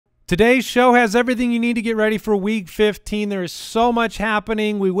Today's show has everything you need to get ready for Week 15. There is so much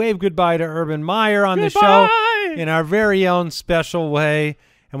happening. We wave goodbye to Urban Meyer on the show in our very own special way,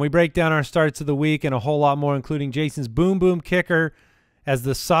 and we break down our starts of the week and a whole lot more, including Jason's Boom Boom Kicker. As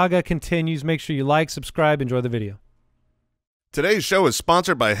the saga continues, make sure you like, subscribe, enjoy the video. Today's show is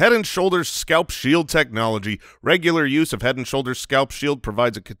sponsored by Head & Shoulders Scalp Shield technology. Regular use of Head & Shoulders Scalp Shield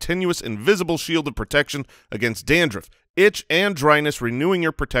provides a continuous invisible shield of protection against dandruff, itch, and dryness, renewing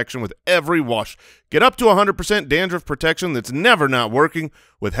your protection with every wash. Get up to 100% dandruff protection that's never not working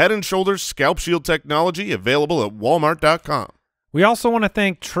with Head & Shoulders Scalp Shield technology, available at walmart.com. We also want to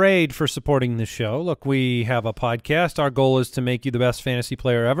thank Trade for supporting the show. Look, we have a podcast. Our goal is to make you the best fantasy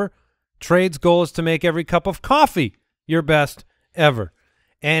player ever. Trade's goal is to make every cup of coffee your best ever.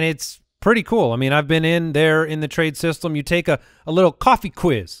 And it's pretty cool. I mean, I've been in there in the Trade system. You take a little coffee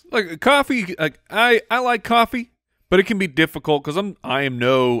quiz. Like coffee, I like coffee, but it can be difficult because I am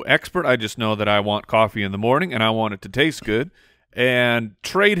no expert. I just know that I want coffee in the morning and I want it to taste good. And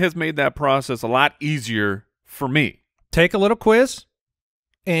Trade has made that process a lot easier for me. Take a little quiz,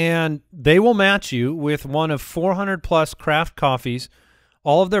 and they will match you with one of 400-plus craft coffees.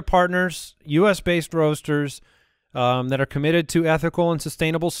 All of their partners, U.S.-based roasters, that are committed to ethical and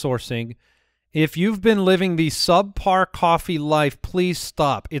sustainable sourcing. If you've been living the subpar coffee life, please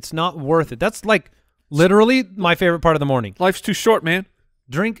stop. It's not worth it. That's like literally my favorite part of the morning. Life's too short, man.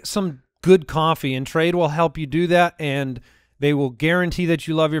 Drink some good coffee, and Trade will help you do that, and they will guarantee that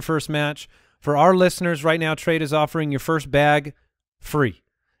you love your first match. For our listeners right now, Trade is offering your first bag free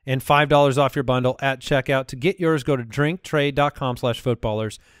and $5 off your bundle at checkout. To get yours, go to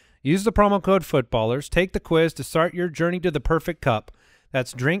drinktrade.com/footballers. Use the promo code footballers. Take the quiz to start your journey to the perfect cup.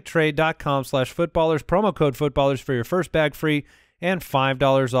 That's drinktrade.com/footballers. Promo code footballers for your first bag free and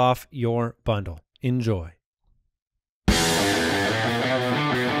 $5 off your bundle. Enjoy.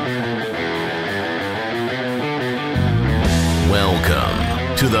 Welcome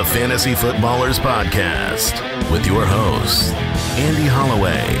to the Fantasy Footballers Podcast with your hosts, Andy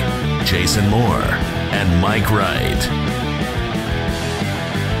Holloway, Jason Moore, and Mike Wright.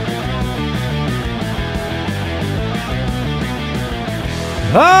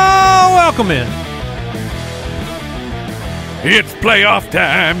 Oh, welcome in. It's playoff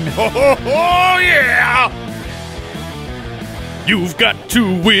time. Oh, yeah. You've got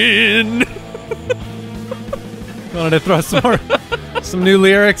to win. Wanted to throw some new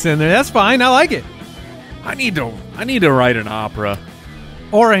lyrics in there. That's fine. I like it. I need to write an opera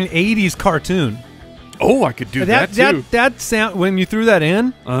or an 80s cartoon. Oh, I could do that too. That sound when you threw that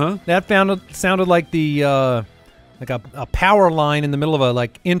in. That sounded like the like a power line in the middle of a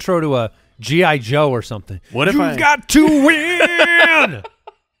intro to a G.I. Joe or something. What if You've got to win?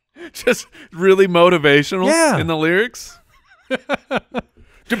 Just really motivational in the lyrics.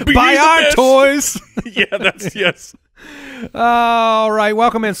 To buy our toys. Yeah, yes. All right,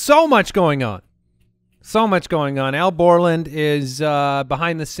 welcome in. So much going on. So much going on. Al Borland is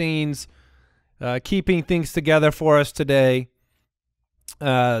behind the scenes keeping things together for us today.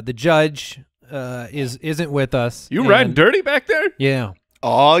 The judge isn't with us. You riding dirty back there? Yeah.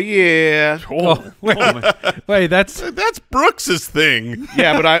 Oh, yeah. Oh, wait, that's Brooks's thing.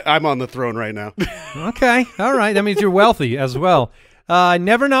 Yeah, but I'm on the throne right now. Okay. All right. That means you're wealthy as well.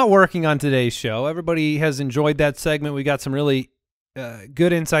 Never not working on today's show. Everybody has enjoyed that segment. We got some really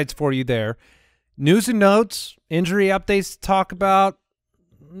good insights for you there. News and notes, injury updates to talk about,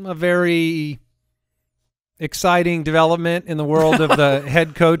 a very exciting development in the world of the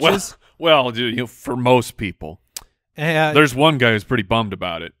head coaches. Well, dude, for most people. There's one guy who's pretty bummed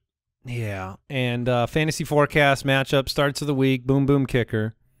about it. Yeah, and fantasy forecast matchup starts of the week, boom, boom,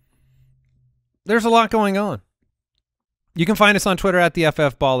 kicker. There's a lot going on. You can find us on Twitter at the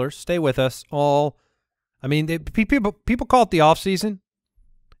FF Ballers. Stay with us all. I mean, people call it the off season.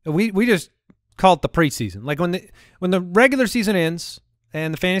 We just call it the preseason. Like when the regular season ends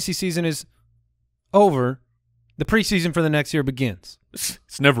and the fantasy season is over, the preseason for the next year begins.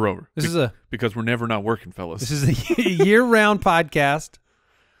 It's never over. Because we're never not working, fellas. This is a year-round podcast.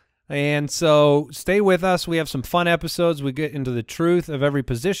 And so stay with us. We have some fun episodes. We get into the truth of every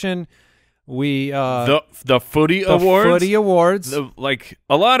position. We the footy awards. Footy awards. Like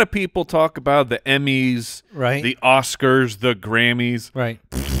a lot of people talk about the Emmys, right? The Oscars, the Grammys. Right.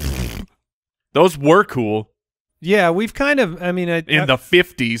 Those were cool. Yeah, we've kind of in the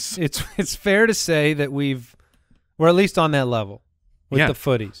 50s. It's fair to say that we're at least on that level with the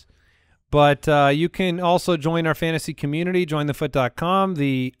footies. But you can also join our fantasy community, jointhefoot.com.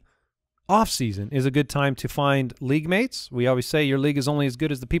 The off-season is a good time to find league mates. We always say your league is only as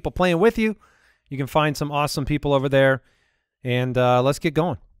good as the people playing with you. You can find some awesome people over there, and let's get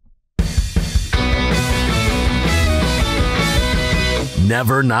going.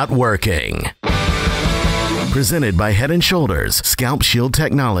 Never Not Working. Presented by Head & Shoulders Scalp Shield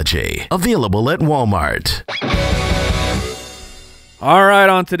Technology. Available at Walmart. All right,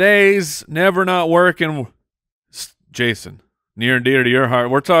 on today's Never Not Working, Jason, near and dear to your heart,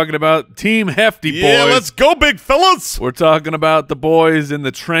 we're talking about Team Hefty Boys. Yeah, let's go, big fellas. We're talking about the boys in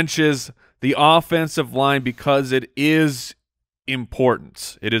the trenches, the offensive line, because it is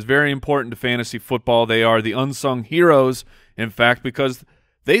important. It is very important to fantasy football. They are the unsung heroes, in fact, because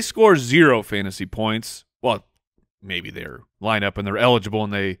they score 0 fantasy points. Well, maybe they're lined up and they're eligible,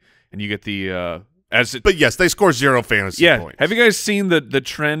 and you get the but yes, they score 0 fantasy points. Have you guys seen the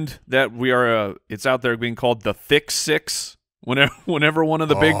trend that we are? It's out there being called the thick six. Whenever one of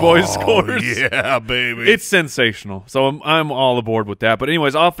the big boys scores, yeah, baby, it's sensational. So I'm all aboard with that. But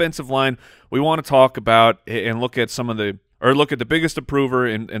anyways, offensive line, we want to talk about and look at look at the biggest improver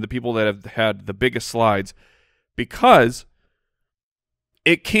and the people that have had the biggest slides, because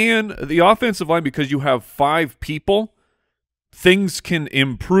the offensive line, because you have 5 people, things can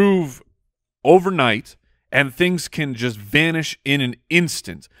improve overnight and things can just vanish in an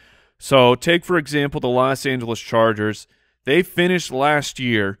instant. So take, for example, the Los Angeles Chargers. They finished last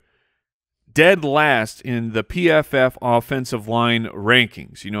year dead last in the PFF offensive line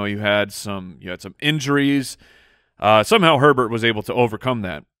rankings. You had some injuries. Somehow Herbert was able to overcome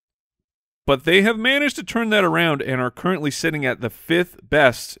that. But they have managed to turn that around and are currently sitting at the 5th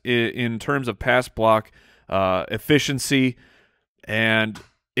best in terms of pass block efficiency. And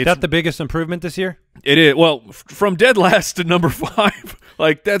it's that the biggest improvement this year? It is. Well, from dead last to number 5,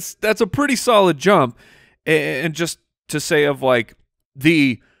 like that's a pretty solid jump. And just to say of like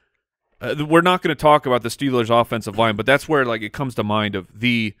we're not going to talk about the Steelers' offensive line, but that's where like it comes to mind of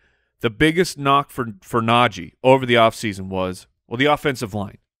the biggest knock for Najee over the offseason was, well, the offensive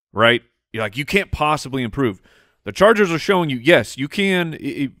line, right? You're like, you can't possibly improve. The Chargers are showing you, yes, you can.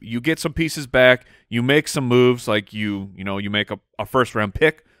 You get some pieces back. You make some moves, like you make a first-round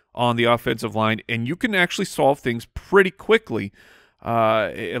pick on the offensive line, and you can actually solve things pretty quickly,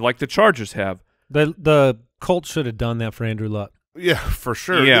 like the Chargers have. The Colts should have done that for Andrew Luck. Yeah, for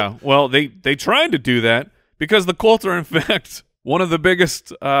sure. Yeah, well, they tried to do that because the Colts are, in fact, one of the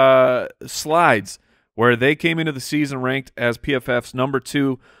biggest slides, where they came into the season ranked as PFF's number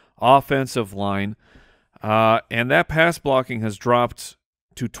 2 offensive line, and that pass blocking has dropped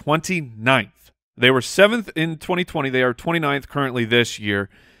to 29th. They were 7th in 2020. They are 29th currently this year,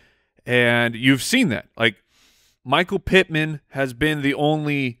 and you've seen that. Like, Michael Pittman has been the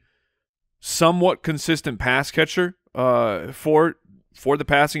only somewhat consistent pass catcher for the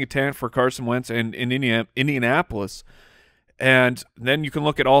passing attack for Carson Wentz and in Indianapolis. And then you can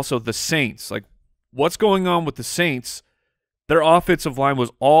look at also the Saints. Like, what's going on with the Saints? Their offensive line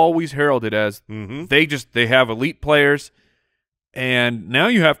was always heralded as they have elite players. And now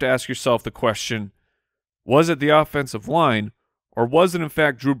you have to ask yourself the question, was it the offensive line, or was it in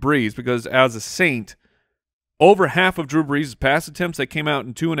fact Drew Brees? Because as a Saint, over half of Drew Brees' pass attempts, they came out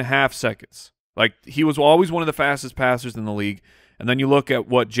in 2.5 seconds. Like, he was always one of the fastest passers in the league. And then you look at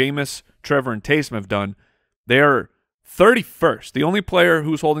what Jameis, Trevor, and Taysom have done. They are 31st. The only player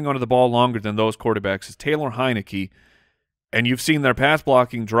who's holding onto the ball longer than those quarterbacks is Taylor Heineke. And you've seen their pass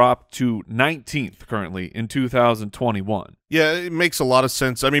blocking drop to 19th currently in 2021. Yeah, it makes a lot of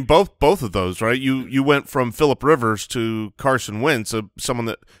sense. I mean, both of those, right? You went from Phillip Rivers to Carson Wentz, someone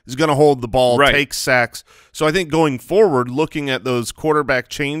that is going to hold the ball, take sacks. So I think going forward, looking at those quarterback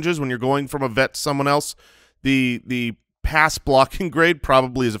changes when you're going from a vet to someone else, the pass blocking grade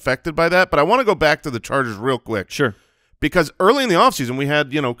probably is affected by that. But I want to go back to the Chargers real quick. Sure. Because early in the offseason, we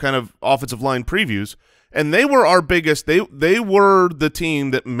had, kind of offensive line previews. And they were our biggest. They were the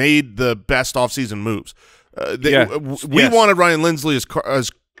team that made the best offseason moves. We wanted Ryan Lindsley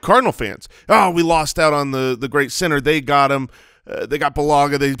as Cardinal fans. Oh, we lost out on the great center. They got him. They got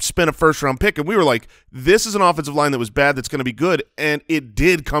Balaga. They spent a first-round pick. And we were like, this is an offensive line that was bad that's going to be good. And it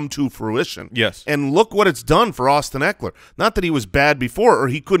did come to fruition. Yes. And look what it's done for Austin Eckler. Not that he was bad before or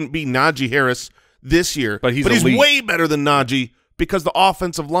he couldn't be Najee Harris this year. But he's way better than Najee, because the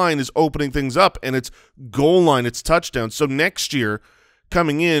offensive line is opening things up, and it's goal line, it's touchdowns. So next year,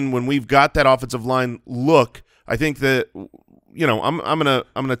 coming in when we've got that offensive line look, I think that I'm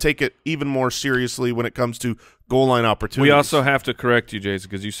gonna take it even more seriously when it comes to goal line opportunities. We also have to correct you, Jason,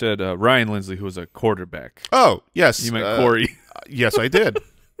 because you said Ryan Lindsley, who was a quarterback. Oh yes, you meant Corey. Yes, I did.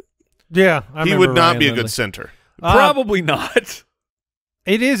 Yeah, he would not be a good center. Probably not.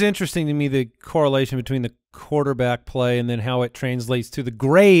 It is interesting to me, the correlation between the quarterback play and then how it translates to the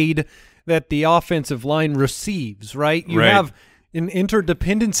grade that the offensive line receives, right? You an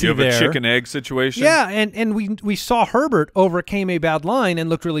interdependency You have there. a chicken-egg situation? Yeah, and we saw Herbert overcame a bad line and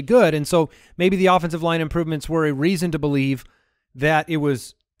looked really good, and so maybe the offensive line improvements were a reason to believe that it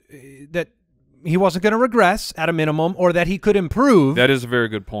was that he wasn't going to regress at a minimum, or that he could improve. That is a very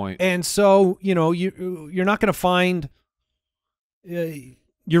good point. And so, you know, you're not going to find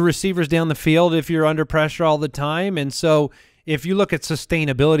your receivers down the field if you're under pressure all the time. And so if you look at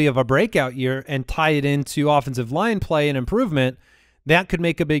sustainability of a breakout year and tie it into offensive line play and improvement, that could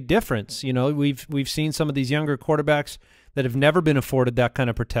make a big difference. You know, we've seen some of these younger quarterbacks that have never been afforded that kind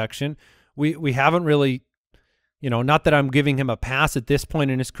of protection. We haven't really, you know, not that I'm giving him a pass at this point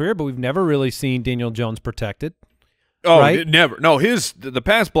in his career, but we've never really seen Daniel Jones protected. Oh, right? Never. No, the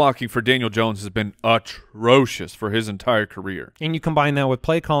pass blocking for Daniel Jones has been atrocious for his entire career. And you combine that with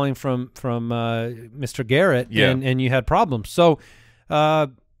play calling from Mr. Garrett, yeah. and you had problems. So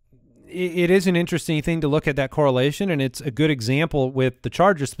it is an interesting thing to look at that correlation, and it's a good example with the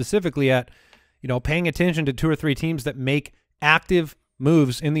Chargers specifically at, you know, paying attention to 2 or 3 teams that make active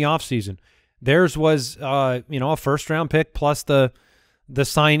moves in the offseason. Theirs was, you know, a first-round pick plus the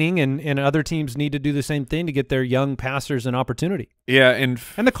signing, and other teams need to do the same thing to get their young passers an opportunity. Yeah, and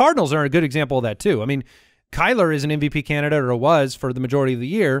the Cardinals are a good example of that too. I mean, Kyler is an MVP candidate, or was for the majority of the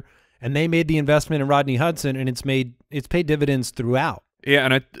year, and they made the investment in Rodney Hudson, and it's paid dividends throughout. Yeah,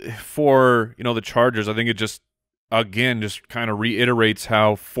 and for, you know, the Chargers, I think it just kind of reiterates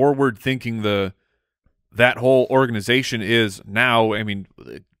how forward-thinking that whole organization is now. I mean,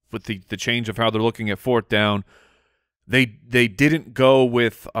 with the change of how they're looking at fourth down, they didn't go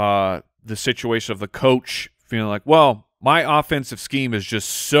with the situation of the coach feeling like, well, my offensive scheme is just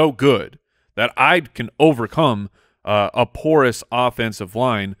so good that I can overcome a porous offensive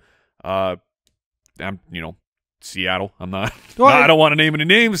line. Seattle. I'm not. Well, I don't want to name any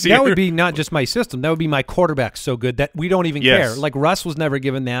names here. That would be not just my system. That would be my quarterback so good that we don't even care. Like Russ was never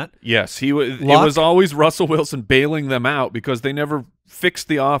given that. Yes, it was always Russell Wilson bailing them out because they never fixed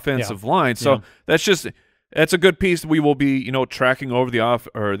the offensive line. So that's a good piece that we will be, you know, tracking over the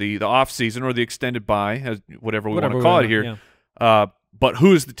off season or the extended bye, whatever we want to call it here. Yeah. But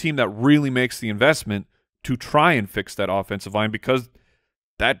who is the team that really makes the investment to try and fix that offensive line, because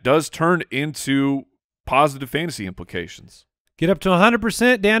that does turn into positive fantasy implications. Get up to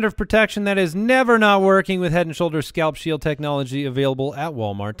 100% dandruff protection that is never not working with Head & Shoulders Scalp Shield technology, available at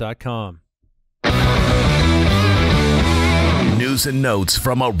Walmart.com. News and notes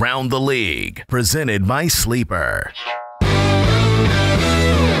from around the league, presented by Sleeper.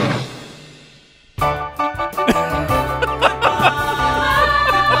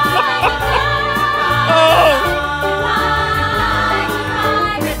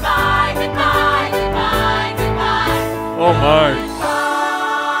 Oh, my.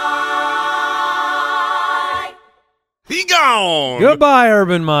 He gone. Goodbye,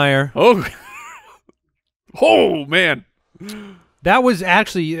 Urban Meyer. Oh, oh, man. That was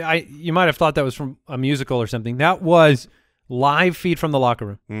actually, you might have thought that was from a musical or something. That was live feed from the locker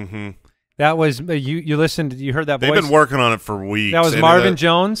room. Mm-hmm. That was, you listened, you heard that voice? They've been working on it for weeks. That was Marvin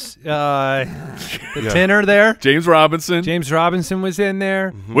Jones, the tenor there. James Robinson. James Robinson was in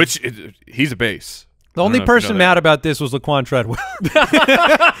there. Mm-hmm. Which, he's a bass. The only person mad about this was Laquan Treadwell.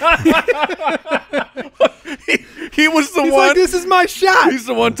 he was the one. Like, this is my shot. He's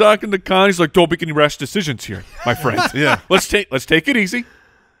the one talking to Con. He's like, don't make any rash decisions here, my friend. Yeah, let's take it easy.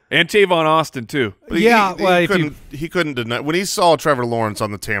 And Tavon Austin too. But he couldn't deny when he saw Trevor Lawrence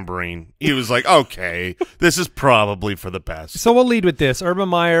on the tambourine. He was like, okay, this is probably for the best. So we'll lead with this. Urban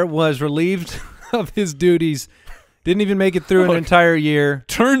Meyer was relieved of his duties. Didn't even make it through an entire year.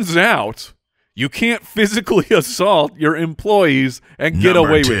 Turns out, you can't physically assault your employees and get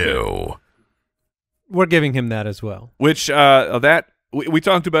away with it. We're giving him that as well. Which we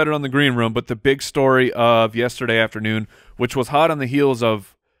talked about it on the green room, but the big story of yesterday afternoon, which was hot on the heels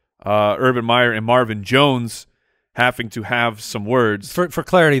of Urban Meyer and Marvin Jones having to have some words. For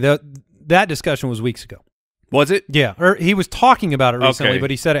clarity, that discussion was weeks ago. Was it? Yeah, or he was talking about it recently,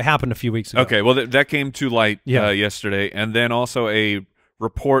 but he said it happened a few weeks ago. Okay, well, that came to light yesterday. And then also a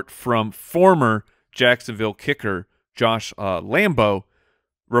report from former Jacksonville kicker Josh Lambo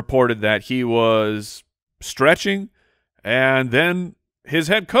reported that he was stretching, and then his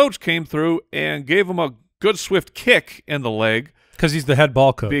head coach came through and gave him a good swift kick in the leg. Because he's the head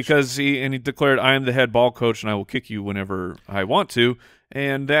ball coach. Because he declared, I am the head ball coach, and I will kick you whenever I want to.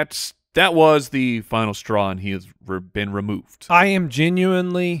 And that was the final straw, and he has been removed. I am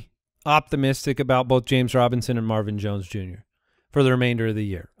genuinely optimistic about both James Robinson and Marvin Jones Jr. for the remainder of the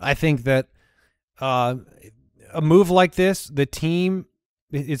year. I think that a move like this, the team,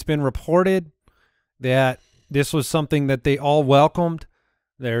 it's been reported that this was something that they all welcomed.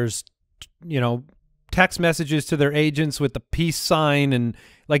 There's, text messages to their agents with the peace sign, and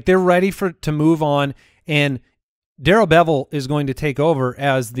like they're ready to move on. And Darrell Bevell is going to take over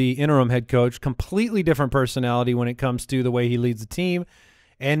as the interim head coach. Completely different personality when it comes to the way he leads the team,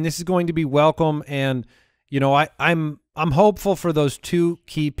 and this is going to be welcome. And I'm hopeful for those two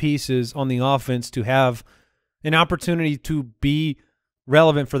key pieces on the offense to have an opportunity to be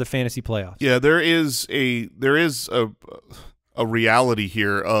relevant for the fantasy playoffs. Yeah, there is a reality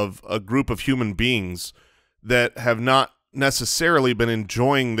here of a group of human beings that have not necessarily been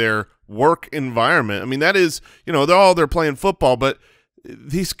enjoying their work environment. I mean, that is, they're playing football, but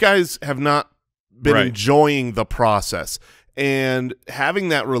these guys have not been enjoying the process. And having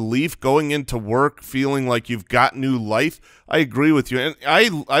that relief going into work, feeling like you've got new life, I agree with you. And I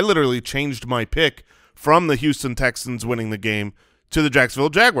literally changed my pick from the Houston Texans winning the game to the Jacksonville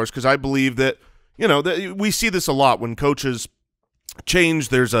Jaguars, because I believe that, that we see this a lot when coaches change.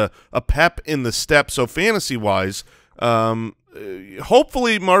 There's a pep in the step. So fantasy-wise,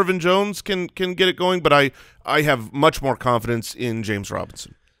 hopefully Marvin Jones can get it going, but I have much more confidence in James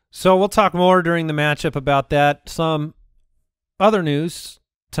Robinson. So we'll talk more during the matchup about that. Some other news,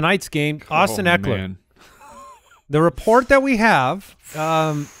 tonight's game, Austin Eckler. Man. The report that we have,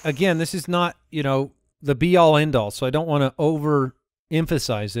 again, this is not, the be-all, end-all, so I don't want to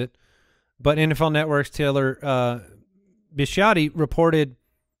overemphasize it, but NFL Network's Taylor Bisciotti reported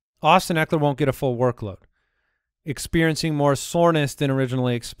Austin Eckler won't get a full workload, experiencing more soreness than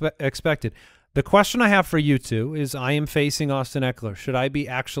originally expected. The question I have for you two is, I am facing Austin Eckler. Should I be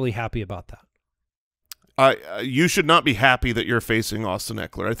actually happy about that? You should not be happy that you're facing Austin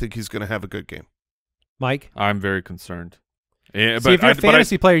Eckler. I think he's going to have a good game. Mike? I'm very concerned. Yeah, See, if you're a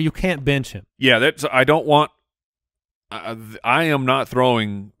fantasy player, you can't bench him. Yeah, I don't want I am not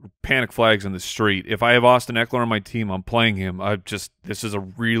throwing panic flags in the street. If I have Austin Eckler on my team, I'm playing him. This is a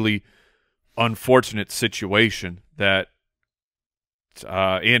really unfortunate situation that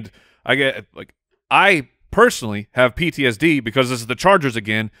and I personally have PTSD because this is the Chargers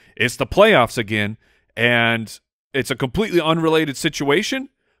again. It's the playoffs again, and it's a completely unrelated situation,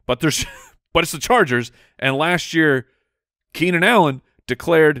 but it's the Chargers, and last year Keenan Allen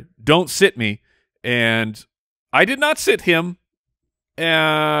declared, "Don't sit me," and I did not sit him,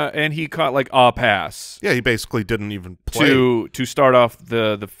 and he caught like a pass. Yeah, he basically didn't even play to start off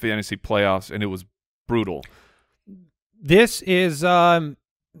the fantasy playoffs, and it was brutal. This is, I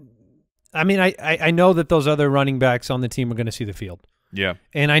know that those other running backs on the team are going to see the field. Yeah,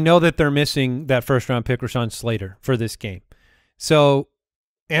 and I know that they're missing that first-round pick, Rashawn Slater, for this game. So,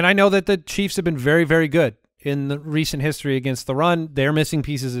 and I know that the Chiefs have been very, very good in the recent history against the run. They're missing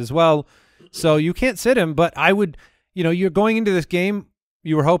pieces as well. So you can't sit him, but I would, you're going into this game,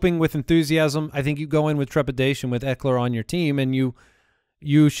 you were hoping with enthusiasm. I think you go in with trepidation with Eckler on your team, and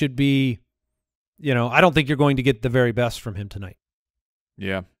you should be, I don't think you're going to get the very best from him tonight.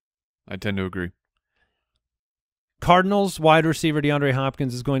 Yeah, I tend to agree. Cardinals wide receiver DeAndre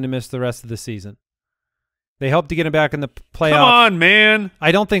Hopkins is going to miss the rest of the season. They hope to get him back in the playoffs. Come on, man.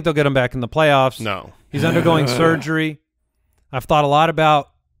 I don't think they'll get him back in the playoffs. No. He's undergoing surgery. I've thought a lot about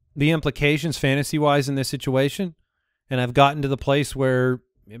the implications fantasy-wise in this situation, and I've gotten to the place where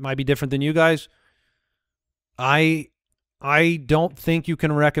it might be different than you guys. I don't think you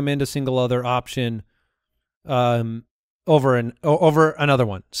can recommend a single other option over another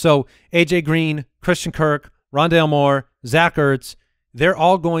one. So A.J. Green, Christian Kirk, Rondale Moore, Zach Ertz, they're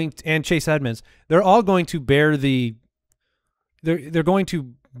all going – and Chase Edmonds, they're all going to bear the – they're going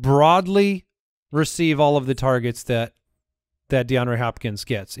to broadly receive all of the targets that DeAndre Hopkins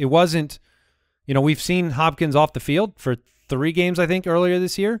gets. It wasn't – we've seen Hopkins off the field for 3 games, I think, earlier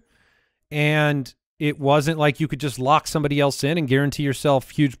this year, and it wasn't like you could just lock somebody else in and guarantee yourself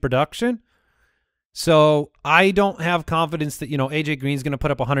huge production. So I don't have confidence that, A.J. Green's going to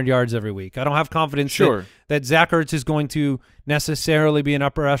put up 100 yards every week. I don't have confidence that Zach Ertz is going to necessarily be an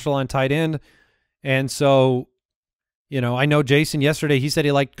upper echelon tight end. And so, I know Jason yesterday, he said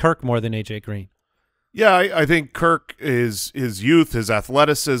he liked Kirk more than A.J. Green. Yeah, I think Kirk is his youth, his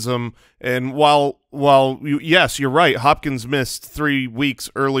athleticism, and while yes, you're right, Hopkins missed 3 weeks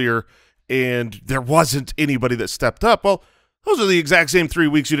earlier, and there wasn't anybody that stepped up. Well, those are the exact same 3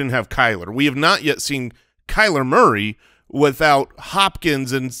 weeks you didn't have Kyler. We have not yet seen Kyler Murray without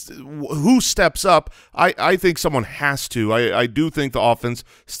Hopkins, and who steps up? I think someone has to. I do think the offense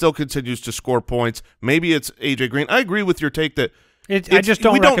still continues to score points. Maybe it's A.J. Green. I agree with your take that I just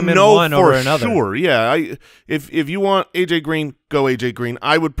don't recommend one over another. Sure, yeah. If you want A.J. Green, go A.J. Green.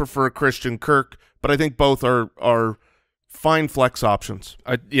 I would prefer Christian Kirk, but I think both are fine flex options.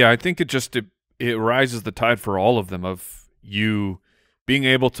 I think it rises the tide for all of them of you being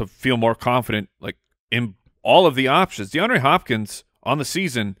able to feel more confident like in all of the options. DeAndre Hopkins on the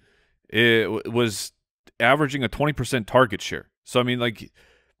season was averaging a 20% target share. So, I mean, like,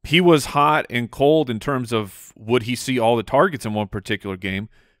 he was hot and cold in terms of would he see all the targets in one particular game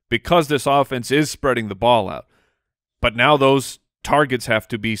because this offense is spreading the ball out. But now those targets have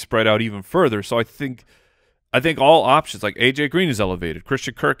to be spread out even further. So I think all options, like A.J. Green is elevated,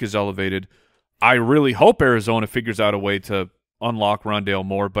 Christian Kirk is elevated. I really hope Arizona figures out a way to unlock Rondale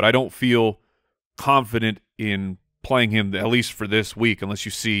Moore, but I don't feel confident in playing him, at least for this week, unless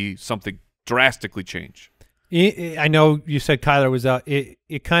you see something drastically change. I know you said Kyler was out.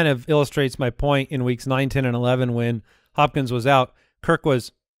 It kind of illustrates my point in weeks 9, 10, and 11 when Hopkins was out. Kirk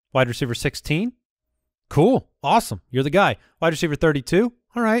was wide receiver 16. Cool. Awesome. You're the guy. Wide receiver 32.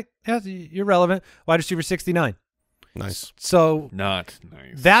 All right. Yeah, you're relevant. Wide receiver 69. Nice. So not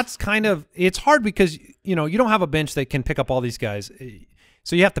nice. That's kind of – it's hard because, you know, you don't have a bench that can pick up all these guys.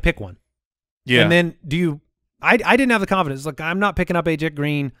 So you have to pick one. Yeah. And then do you – I didn't have the confidence. Like, I'm not picking up A.J.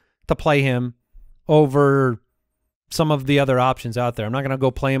 Green to play him over some of the other options out there. I'm not going to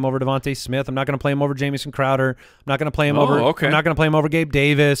go play him over Devontae Smith. I'm not going to play him over Jamison Crowder. I'm not going to play him over – I'm not going to play him over Gabe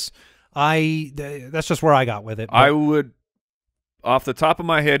Davis. That's just where I got with it. But I would – off the top of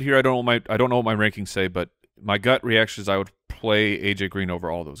my head here, I don't know what my rankings say, but my gut reaction is I would play A.J. Green over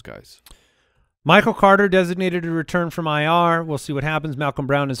all those guys. Michael Carter designated to return from IR. We'll see what happens. Malcolm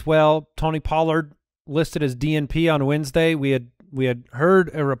Brown as well. Tony Pollard listed as DNP on Wednesday. We had heard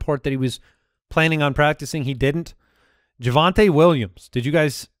a report that he was planning on practicing. He didn't. Javonte Williams. Did you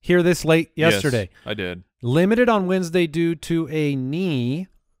guys hear this late yesterday? Yes, I did. Limited on Wednesday due to a knee.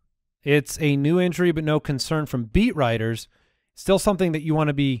 It's a new injury, but no concern from beat writers. Still something that you want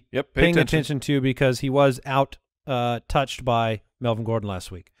to be paying attention to because he was out touched by Melvin Gordon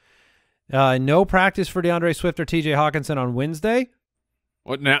last week. No practice for DeAndre Swift or T.J. Hawkinson on Wednesday.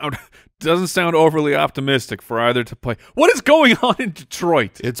 What now? Doesn't sound overly optimistic for either to play. What is going on in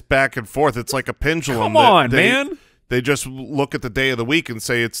Detroit? It's back and forth. It's like a pendulum. Come on, man. They just look at the day of the week and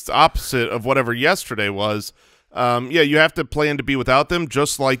say it's the opposite of whatever yesterday was. Yeah, you have to plan to be without them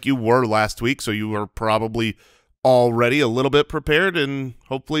just like you were last week, so you were probably already a little bit prepared, and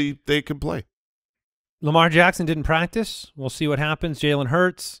hopefully they can play. Lamar Jackson didn't practice. We'll see what happens. Jalen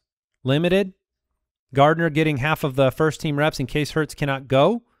Hurts, limited. Gardner getting half of the first-team reps in case Hurts cannot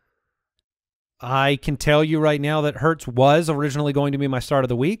go. I can tell you right now that Hurts was originally going to be my start of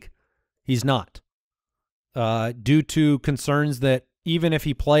the week. He's not. Due to concerns that even if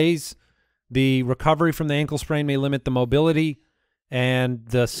he plays, the recovery from the ankle sprain may limit the mobility and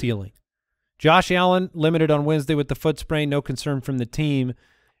the ceiling. Josh Allen limited on Wednesday with the foot sprain, no concern from the team.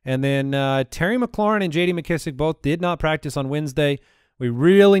 And then Terry McLaurin and J.D. McKissic both did not practice on Wednesday. We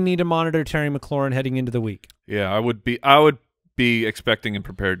really need to monitor Terry McLaurin heading into the week. Yeah, I would be expecting and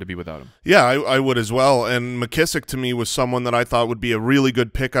prepared to be without him. Yeah, I would as well. And McKissic to me was someone that I thought would be a really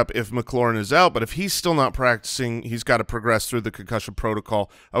good pickup if McLaurin is out. But if he's still not practicing, he's got to progress through the concussion protocol.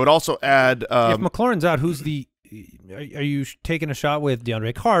 I would also add if McLaurin's out, who's the are you taking a shot with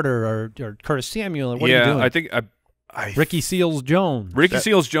DeAndre Carter or Curtis Samuel? Or what are you doing? I think Ricky Seals-Jones.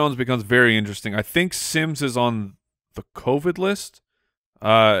 Seals-Jones becomes very interesting. I think Sims is on the COVID list.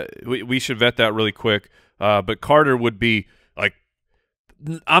 We should vet that really quick. But Carter would be like,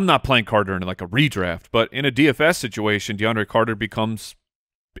 I'm not playing Carter in like a redraft, but in a DFS situation, DeAndre Carter becomes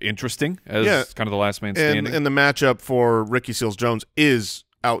interesting as kind of the last man standing. And the matchup for Ricky Seals-Jones is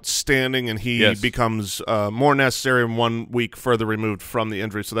outstanding, and he becomes more necessary in 1 week further removed from the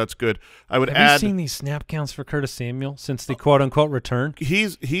injury, so that's good. I would add. Have you seen these snap counts for Curtis Samuel since the quote-unquote return?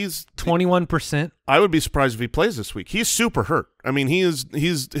 He's 21%. I would be surprised if he plays this week. He's super hurt. I mean, he's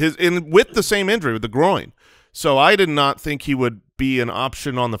with the same injury with the groin, so I did not think he would be an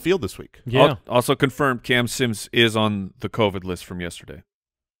option on the field this week. Yeah. Also confirmed Cam Sims is on the COVID list from yesterday.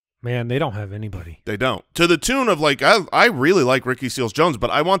 Man, they don't have anybody. They don't. To the tune of, like, I really like Ricky Seals-Jones, but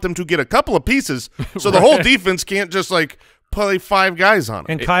I want them to get a couple of pieces so the whole defense can't just, like, play 5 guys on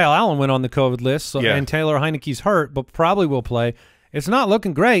it. And Kyle Allen went on the COVID list, and Taylor Heineke's hurt, but probably will play. It's not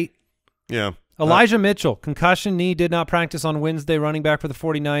looking great. Yeah. Elijah Mitchell, concussion knee, did not practice on Wednesday, running back for the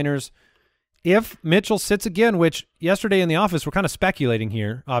 49ers. If Mitchell sits again, which yesterday in the office we're kind of speculating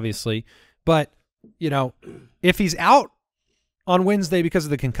here, obviously, but, you know, if he's out on Wednesday because of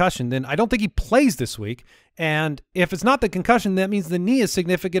the concussion, then I don't think he plays this week. And if it's not the concussion, that means the knee is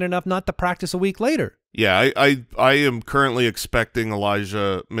significant enough not to practice a week later. Yeah, I am currently expecting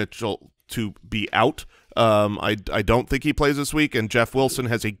Elijah Mitchell to be out. I don't think he plays this week, and Jeff Wilson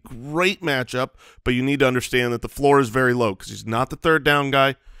has a great matchup, but you need to understand that the floor is very low because he's not the third down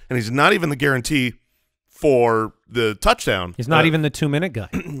guy, and he's not even the guarantee for the touchdown. He's not even the 2-minute guy.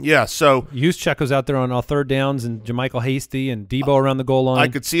 Yeah, so Juszczyk out there on all third downs, and Jermichael Hasty and Debo around the goal line. I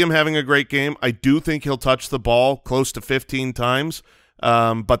could see him having a great game. I do think he'll touch the ball close to 15 times,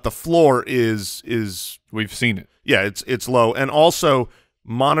 but the floor is We've seen it. Yeah, it's low. And also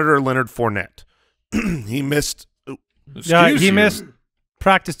monitor Leonard Fournette. He missed. He missed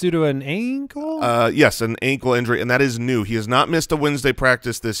practice due to an ankle? Yes, an ankle injury, and that is new. He has not missed a Wednesday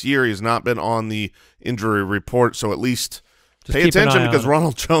practice this year. He has not been on the injury report, so at least pay attention because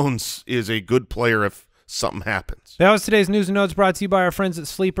Ronald Jones is a good player if something happens. That was today's news and notes brought to you by our friends at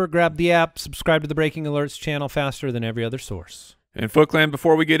Sleeper. Grab the app, subscribe to the Breaking Alerts channel faster than every other source. And Foot Clan,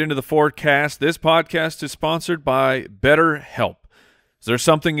 before we get into the forecast, this podcast is sponsored by BetterHelp. Is there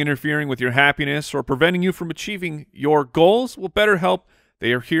something interfering with your happiness or preventing you from achieving your goals? Well, BetterHelp,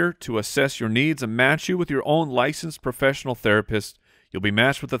 they are here to assess your needs and match you with your own licensed professional therapist. You'll be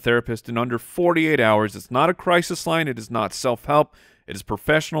matched with a therapist in under 48 hours. It's not a crisis line. It is not self-help. It is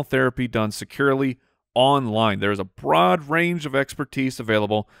professional therapy done securely online. There is a broad range of expertise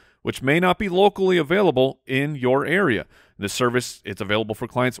available, which may not be locally available in your area. This service, it's available for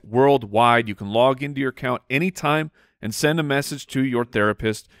clients worldwide. You can log into your account anytime and send a message to your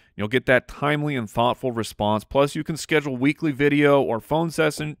therapist. You'll get that timely and thoughtful response. Plus, you can schedule weekly video or phone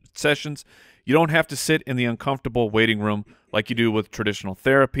sessions. You don't have to sit in the uncomfortable waiting room like you do with traditional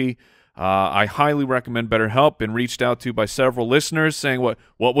therapy. I highly recommend BetterHelp. Been reached out to by several listeners saying, "What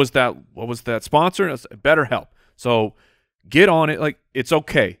was that? What was that sponsor?" It's BetterHelp. So get on it. Like, it's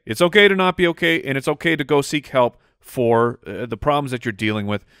okay. It's okay to not be okay, and it's okay to go seek help for the problems that you're dealing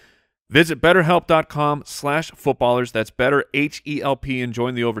with. Visit BetterHelp.com/footballers. That's better, H-E-L-P, and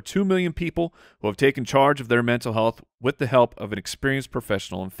join the over 2 million people who have taken charge of their mental health with the help of an experienced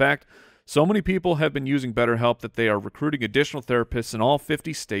professional. In fact, so many people have been using BetterHelp that they are recruiting additional therapists in all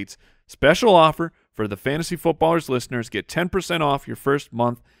 50 states. Special offer for the Fantasy Footballers listeners. Get 10% off your first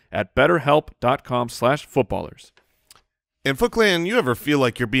month at BetterHelp.com/footballers. And Foot Clan, you ever feel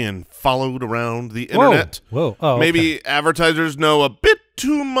like you're being followed around the internet? Whoa. Oh, maybe advertisers know a bit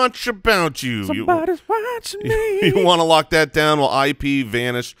too much about you. Somebody's watching me. You want to lock that down? Well, IP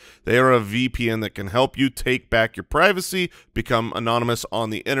Vanish, they are a VPN that can help you take back your privacy, become anonymous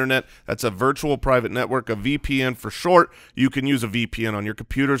on the internet. That's a virtual private network, a VPN for short. You can use a VPN on your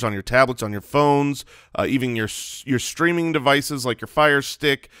computers, on your tablets, on your phones, even your streaming devices like your Fire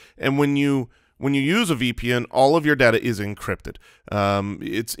Stick. And when you use a VPN, all of your data is encrypted.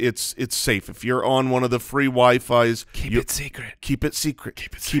 It's safe. If you're on one of the free Wi-Fis, Keep it secret. Keep it secret.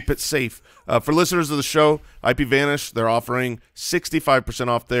 Keep it safe. For listeners of the show, IP Vanish, they're offering 65%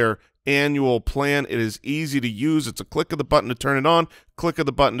 off their annual plan. It is easy to use. It's a click of the button to turn it on, click of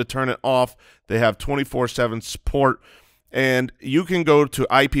the button to turn it off. They have 24/7 support. And you can go to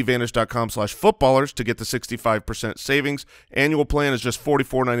ipvanish.com/footballers to get the 65% savings. Annual plan is just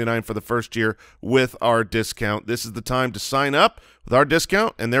 $44.99 for the first year with our discount. This is the time to sign up with our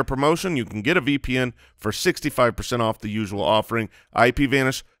discount and their promotion. You can get a VPN for 65% off the usual offering. IP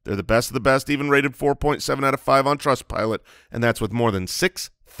Vanish, they're the best of the best, even rated 4.7 out of 5 on Trustpilot, and that's with more than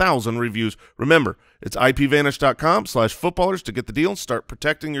 6,000 reviews. Remember, it's ipvanish.com/footballers to get the deal and start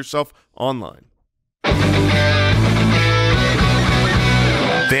protecting yourself online.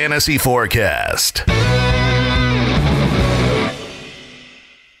 Fantasy Forecast.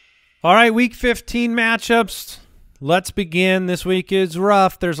 All right, Week 15 matchups. Let's begin. This week is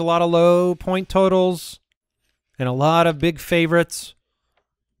rough. There's a lot of low point totals and a lot of big favorites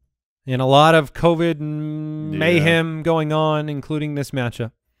and a lot of COVID mayhem going on, including this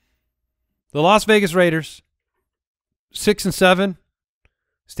matchup. The Las Vegas Raiders, 6-7.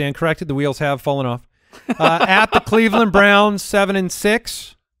 Stand corrected. The wheels have fallen off. At the Cleveland Browns,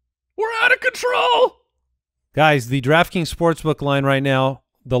 7-6. We're out of control. Guys, the DraftKings Sportsbook line right now,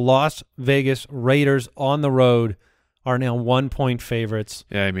 the Las Vegas Raiders on the road are now 1-point favorites.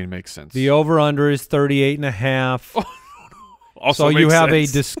 Yeah, I mean, it makes sense. The over-under is 38.5. Also so you makes have sense.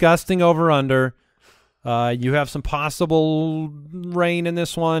 a disgusting over-under. You have some possible rain in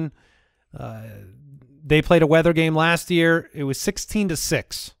this one. They played a weather game last year. It was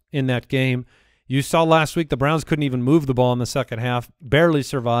 16-6 in that game. You saw last week the Browns couldn't even move the ball in the second half, barely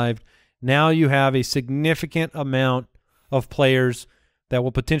survived. Now you have a significant amount of players that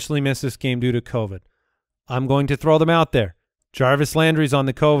will potentially miss this game due to COVID. I'm going to throw them out there. Jarvis Landry's on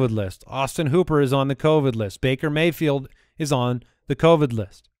the COVID list. Austin Hooper is on the COVID list. Baker Mayfield is on the COVID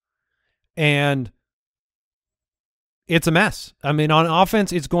list. And it's a mess. I mean, on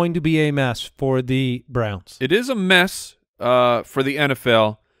offense, it's going to be a mess for the Browns. It is a mess for the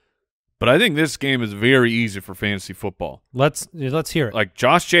NFL. But I think this game is very easy for fantasy football. Let's hear it. Like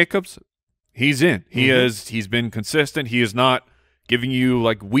Josh Jacobs, he's in. He's been consistent. He is not giving you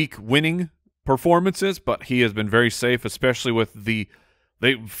like weak winning performances, but he has been very safe, especially with they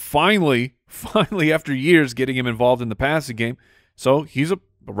finally after years getting him involved in the passing game. So he's a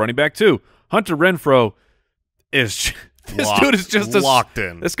running back too. Hunter Renfrow is dude is just locked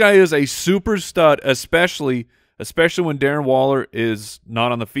in. This guy is a super stud, especially when Darren Waller is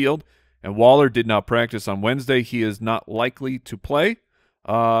not on the field. And Waller did not practice on Wednesday. He is not likely to play.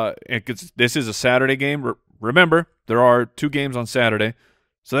 This is a Saturday game. Remember, there are 2 games on Saturday.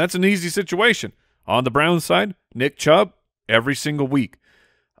 So that's an easy situation. On the Browns side, Nick Chubb every single week.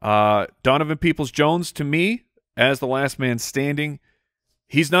 Donovan Peoples-Jones, to me, as the last man standing,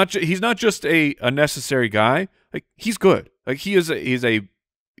 he's not just a necessary guy. Like, he's good. Like, he's a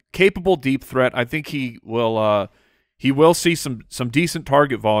capable deep threat. I think he will see some decent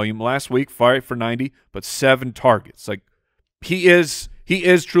target volume. Last week, 5 for 90, but 7 targets. Like, he is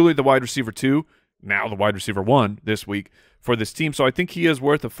truly the wide receiver 2, now the wide receiver 1 this week for this team. So I think he is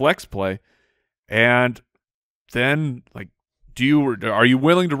worth a flex play. And then, like, are you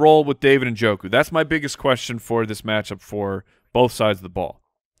willing to roll with David Njoku? That's my biggest question for this matchup for both sides of the ball.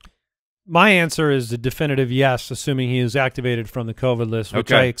 My answer is a definitive yes, assuming he is activated from the COVID list,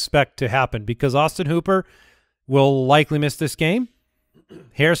 which I expect to happen because Austin Hooper will likely miss this game.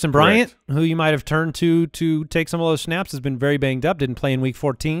 Harrison Bryant, who you might have turned to take some of those snaps, has been very banged up, didn't play in Week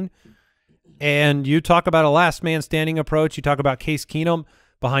 14. And you talk about a last man standing approach. You talk about Case Keenum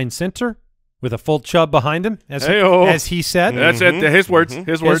behind center with a full Chubb behind him, as he said. That's it. His words.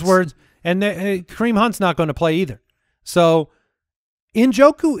 His words. And Kareem Hunt's not going to play either. So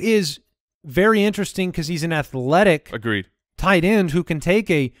Njoku is very interesting because he's an athletic tight end who can take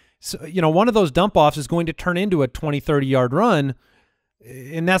one of those dump-offs is going to turn into a 20, 30-yard run,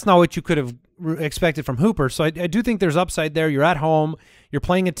 and that's not what you could have expected from Hooper. So I do think there's upside there. You're at home. You're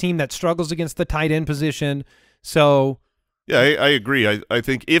playing a team that struggles against the tight end position. So yeah, I agree. I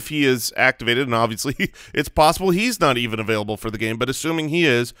think if he is activated, and obviously it's possible he's not even available for the game, but assuming he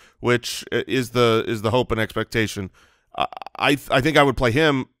is, which is the hope and expectation, I think I would play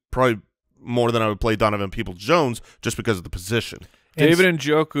him probably more than I would play Donovan Peoples-Jones just because of the position. David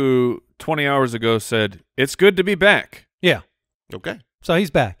Njoku 20 hours ago said, "It's good to be back." Yeah. Okay. So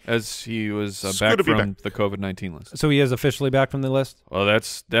he's back. As he was back from the COVID-19 list. So he is officially back from the list? Well,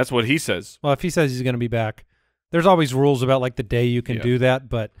 that's what he says. Well, if he says he's going to be back, there's always rules about like the day you can do that,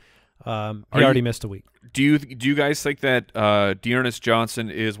 but he already missed a week. Do you guys think that Dearness Johnson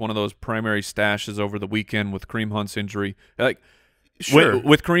is one of those primary stashes over the weekend with Kareem Hunt's injury? Like, sure.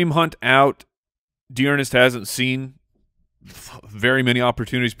 With Kareem Hunt out, Dearness hasn't seen very many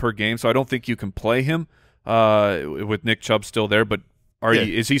opportunities per game, so I don't think you can play him with Nick Chubb still there. But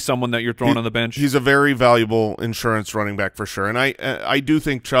is he someone that you're throwing on the bench? He's a very valuable insurance running back for sure, and I do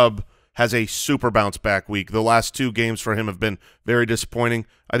think Chubb has a super bounce back week. The last 2 games for him have been very disappointing.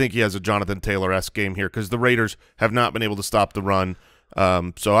 I think he has a Jonathan Taylor-esque game here because the Raiders have not been able to stop the run.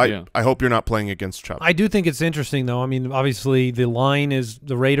 So I hope you're not playing against Chubb. I do think it's interesting, though. I mean, obviously the line is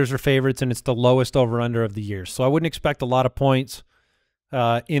the Raiders are favorites, and it's the lowest over-under of the year. So I wouldn't expect a lot of points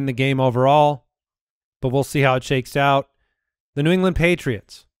in the game overall, but we'll see how it shakes out. The New England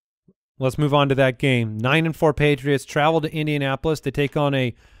Patriots. Let's move on to that game. 9-4 Patriots travel to Indianapolis. They take on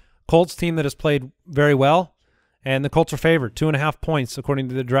a Colts team that has played very well, and the Colts are favored, 2.5 points according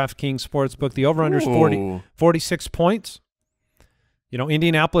to the DraftKings Sportsbook. The over-under is 46 points. You know,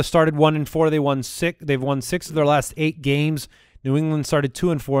 Indianapolis started 1-4. They won 6. They've won 6 of their last 8 games. New England started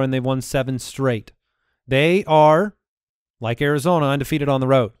 2-4, and they've won 7 straight. They are, like Arizona, undefeated on the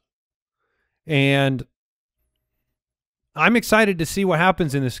road. And I'm excited to see what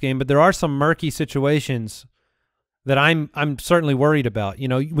happens in this game, but there are some murky situations that I'm certainly worried about. You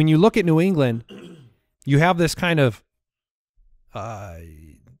know, when you look at New England, you have this kind of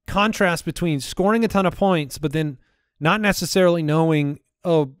contrast between scoring a ton of points, but then not necessarily knowing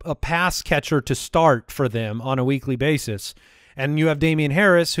a pass catcher to start for them on a weekly basis. And you have Damian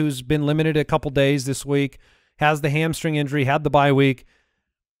Harris, who's been limited a couple days this week, has the hamstring injury, had the bye week.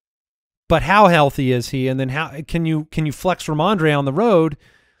 But how healthy is he? And then how can you flex Ramondre on the road?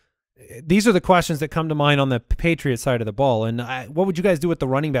 These are the questions that come to mind on the Patriots side of the ball. And what would you guys do with the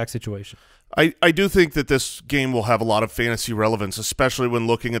running back situation? I do think that this game will have a lot of fantasy relevance, especially when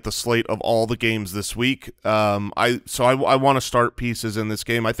looking at the slate of all the games this week. I want to start pieces in this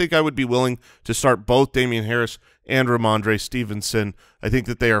game. I think I would be willing to start both Damian Harris and Ramondre Stevenson. I think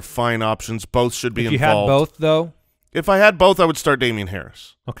that they are fine options. Both should be involved. If you had both, though? If I had both, I would start Damian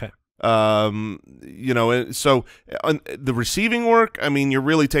Harris. Okay. So the receiving work, I mean, you're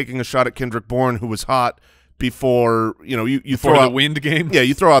really taking a shot at Kendrick Bourne, who was hot before, you throw the out wind game. Yeah,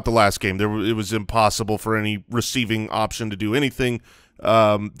 you throw out the last game. It was impossible for any receiving option to do anything.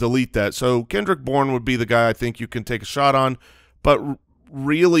 Delete that. So Kendrick Bourne would be the guy I think you can take a shot on, but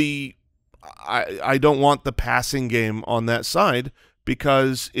really, I don't want the passing game on that side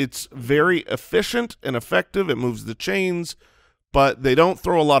because it's very efficient and effective. It moves the chains, but they don't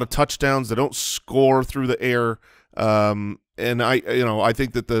throw a lot of touchdowns. They don't score through the air. And I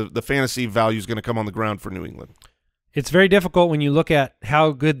think that the fantasy value is going to come on the ground for New England. It's very difficult when you look at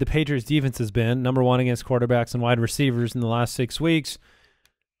how good the Patriots defense has been, #1 against quarterbacks and wide receivers in the last 6 weeks.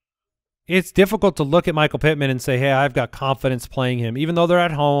 It's difficult to look at Michael Pittman and say, hey, I've got confidence playing him, even though they're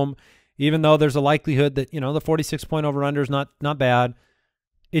at home, even though there's a likelihood that, the 46-point over-under is not bad.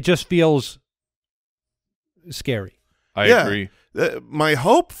 It just feels scary. I agree. My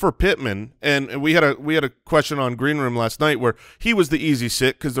hope for Pittman, and we had a question on Green Room last night where he was the easy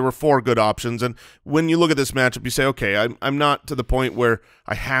sit because there were 4 good options. And when you look at this matchup, you say, okay, I'm not to the point where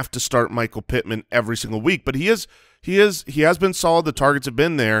I have to start Michael Pittman every single week, but he has been solid. The targets have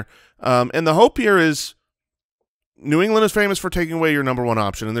been there, and the hope here is New England is famous for taking away your #1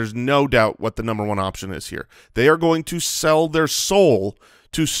 option, and there's no doubt what the #1 option is here. They are going to sell their soul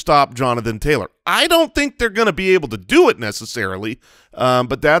to stop Jonathan Taylor. I don't think they're going to be able to do it necessarily,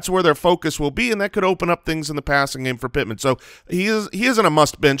 but that's where their focus will be, and that could open up things in the passing game for Pittman. So he isn't a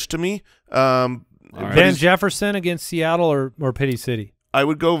must bench to me. Van Jefferson against Seattle or Pity City? I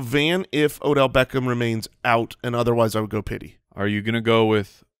would go Van if Odell Beckham remains out, and otherwise I would go Pity. Are you going to go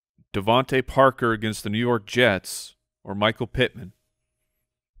with Devontae Parker against the New York Jets or Michael Pittman?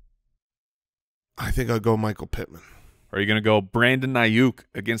 I think I'll go Michael Pittman. Are you going to go Brandon Ayuk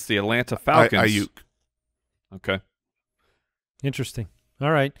against the Atlanta Falcons? Ayuk. Okay. Interesting.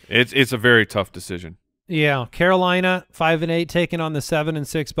 All right. It's a very tough decision. Yeah. Carolina 5-8 taking on the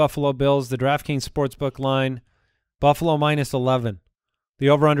 7-6 Buffalo Bills. The DraftKings Sportsbook line, Buffalo -11. The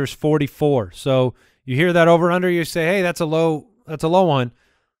over/under is 44. So you hear that over/under, you say, hey, that's a low one,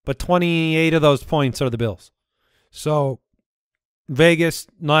 but 28 of those points are the Bills. So Vegas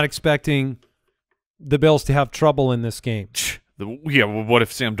not expecting the Bills to have trouble in this game. Well, what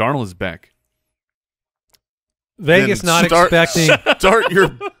if Sam Darnold is back? Vegas not expecting. Start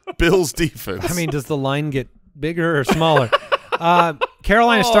your Bills defense. I mean, does the line get bigger or smaller?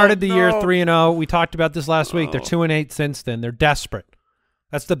 Carolina started the year 3-0. We talked about this last week. They're 2-8 since then. They're desperate.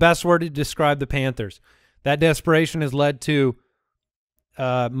 That's the best word to describe the Panthers. That desperation has led to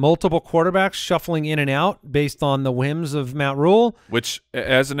multiple quarterbacks shuffling in and out based on the whims of Matt Rule. Which,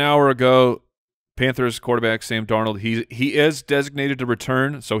 as an hour ago, Panthers quarterback Sam Darnold, he is designated to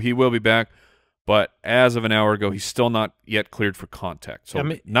return, so he will be back. But as of an hour ago, he's still not yet cleared for contact.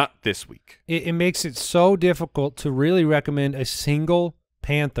 So not this week. It makes it so difficult to really recommend a single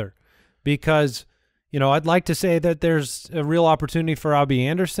Panther because, I'd like to say that there's a real opportunity for Robbie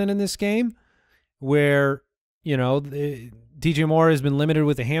Anderson in this game where, DJ Moore has been limited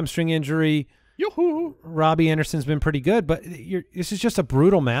with a hamstring injury. Yoo-hoo. Robbie Anderson's been pretty good, but this is just a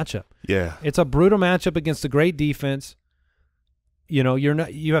brutal matchup. Yeah. It's a brutal matchup against a great defense.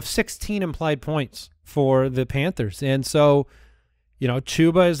 You have 16 implied points for the Panthers. And so,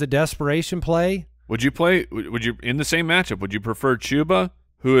 Chuba is a desperation play. Would you in the same matchup, would you prefer Chuba,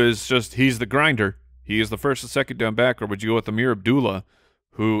 who is he's the grinder, he is the first and second down back, or would you go with Amir Abdullah,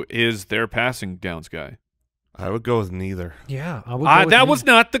 who is their passing downs guy? I would go with neither. Yeah, I would go with that was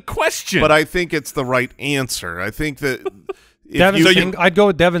not the question. But I think it's the right answer. I think that I'd go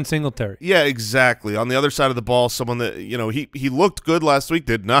with Devin Singletary. Yeah, exactly. On the other side of the ball, someone that he looked good last week,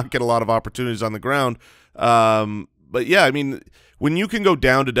 did not get a lot of opportunities on the ground. But yeah, I mean, when you can go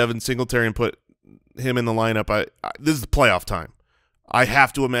down to Devin Singletary and put him in the lineup, this is the playoff time. I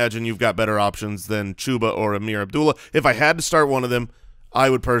have to imagine you've got better options than Chuba or Amir Abdullah. If I had to start one of them, I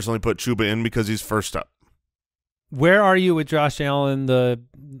would personally put Chuba in because he's first up. Where are you with Josh Allen?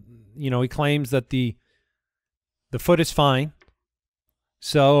 He claims that the foot is fine.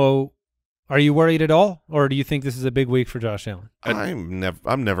 So, are you worried at all, or do you think this is a big week for Josh Allen?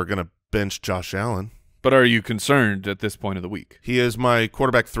 I'm never going to bench Josh Allen. But are you concerned at this point of the week? He is my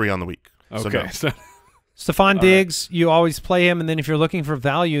quarterback 3 on the week. Okay. So no. Stephon Diggs, you always play him, and then if you're looking for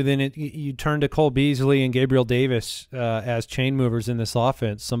value, then you turn to Cole Beasley and Gabriel Davis as chain movers in this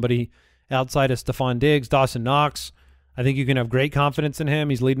offense. Somebody outside of Stephon Diggs, Dawson Knox, I think you can have great confidence in him.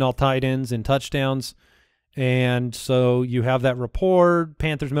 He's leading all tight ends in touchdowns. And so you have that rapport,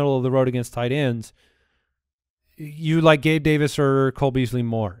 Panthers middle of the road against tight ends. You like Gabe Davis or Cole Beasley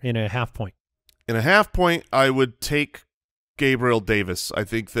more in a half point? In a half point, I would take Gabriel Davis. I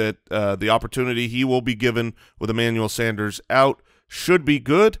think that the opportunity he will be given with Emmanuel Sanders out should be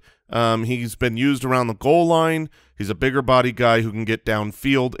good. He's been used around the goal line. He's a bigger body guy who can get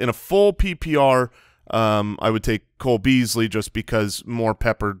downfield. In a full PPR, I would take Cole Beasley just because more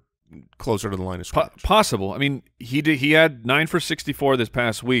peppered closer to the line of scrimmage. Possible. I mean, he had 9 for 64 this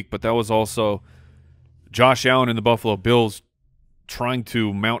past week, but that was also Josh Allen and the Buffalo Bills trying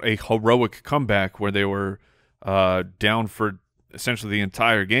to mount a heroic comeback where they were down for essentially the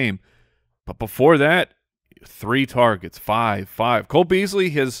entire game. But before that, 3 targets, 5. Cole Beasley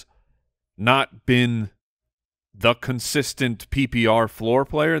has not been the consistent PPR floor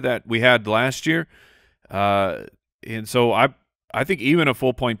player that we had last year. And so I think even a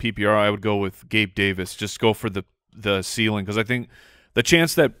full-point PPR, I would go with Gabe Davis. Just go for the ceiling, because I think the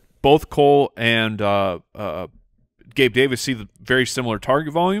chance that both Cole and Gabe Davis see the very similar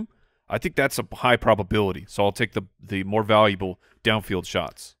target volume, I think that's a high probability. So I'll take the more valuable downfield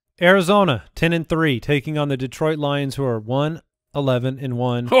shots. Arizona 10-3, taking on the Detroit Lions, who are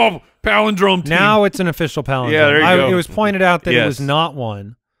 1-11-1. Oh, palindrome team. Now it's an official palindrome. Yeah, there you go. It was pointed out that Yes. it was not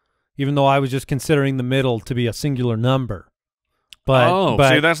 1, even though I was just considering the middle to be a singular number. But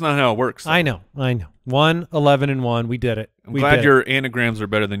see, that's not how it works, though. I know. 1-11-1. We did it. I'm glad your anagrams are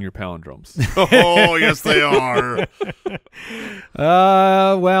better than your palindromes. Oh, yes, they are.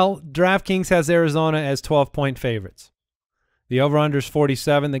 Well, DraftKings has Arizona as 12-point favorites. The over-under is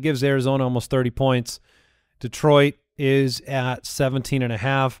 47. That gives Arizona almost 30 points. Detroit is at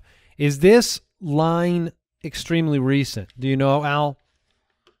 17.5. Is this line extremely recent? Do you know, Al?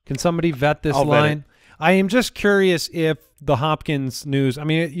 Can somebody vet this I'll vet line? I am just curious if the Hopkins news, I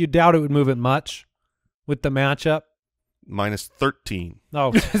mean, you doubt it would move it much with the matchup. -13.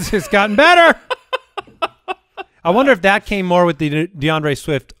 Oh, it's gotten better. I wonder if that came more with the DeAndre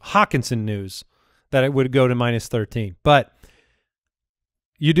Swift Hawkinson news, that it would go to -13. But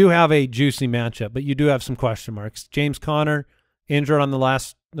you do have a juicy matchup, but you do have some question marks. James Conner injured on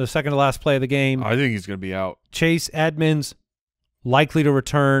the second to last play of the game. I think he's going to be out. Chase Edmonds likely to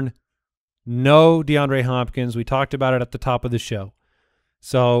return. No DeAndre Hopkins. We talked about it at the top of the show.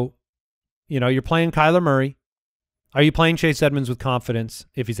 So, you're playing Kyler Murray. Are you playing Chase Edmonds with confidence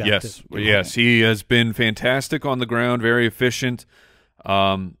if he's active? Yes. He has been fantastic on the ground, very efficient.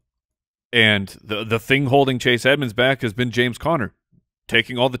 And the thing holding Chase Edmonds back has been James Conner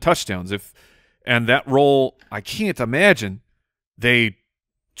taking all the touchdowns. And that role, I can't imagine they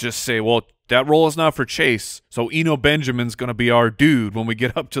just say, well, that role is not for Chase, so Eno Benjamin's going to be our dude when we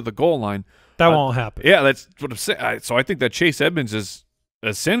get up to the goal line. That won't happen. Yeah, that's what I'm saying. So I think that Chase Edmonds is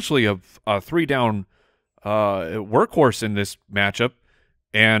essentially a 3-down workhorse in this matchup.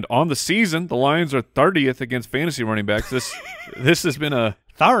 And on the season, the Lions are 30th against fantasy running backs. This has been a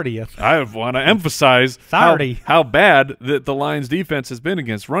 30th. I want to emphasize 30. how bad the Lions defense has been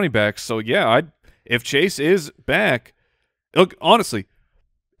against running backs. So yeah, if Chase is back, look, honestly,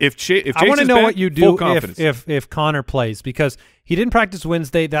 if Chase I want to is know back, what you full do confidence. if Connor plays, because he didn't practice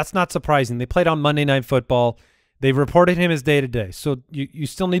Wednesday. That's not surprising. They played on Monday Night Football. They've reported him as day-to-day. So you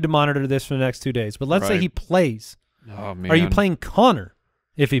still need to monitor this for the next 2 days. But let's say he plays. Oh, man. Are you playing Connor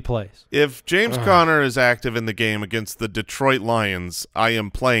if he plays? If James Conner is active in the game against the Detroit Lions, I am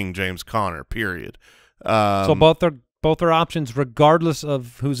playing James Conner, period. So both are options regardless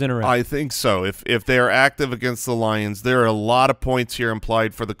of who's interested. I think so. If they are active against the Lions, there are a lot of points here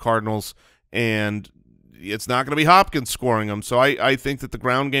implied for the Cardinals, and it's not going to be Hopkins scoring them. So I think that the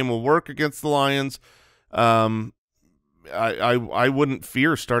ground game will work against the Lions. I wouldn't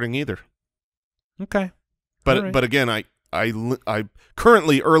fear starting either. Okay. But All right. but again, I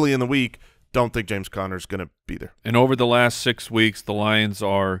currently early in the week don't think James Conner is going to be there. And over the last 6 weeks, the Lions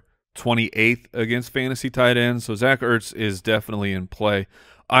are 28th against fantasy tight ends. So Zach Ertz is definitely in play.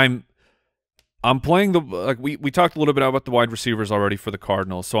 I'm playing we talked a little bit about the wide receivers already for the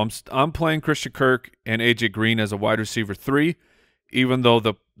Cardinals. So I'm playing Christian Kirk and AJ Green as a wide receiver 3, even though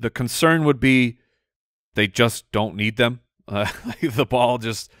the concern would be they just don't need them. The ball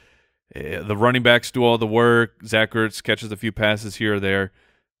just the running backs do all the work. Zach Ertz catches a few passes here or there,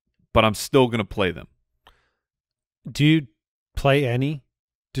 but I'm still going to play them. Do you play any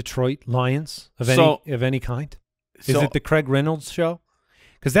Detroit Lions of any kind? Is it the Craig Reynolds show?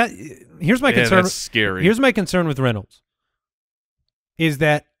 Because here's my concern. That's scary. Here's my concern with Reynolds. Is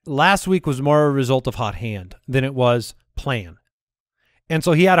that last week was more a result of hot hand than it was plan, and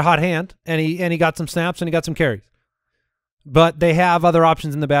so he had a hot hand and he got some snaps and he got some carries, but they have other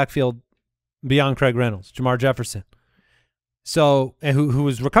options in the backfield beyond Craig Reynolds, Jamar Jefferson. So, and who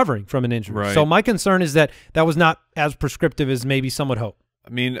was recovering from an injury. Right. So my concern is that was not as prescriptive as maybe some would hope. I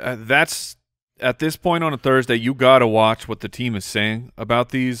mean, that's at this point on a Thursday, you got to watch what the team is saying about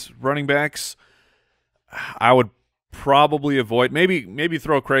these running backs. I would probably avoid maybe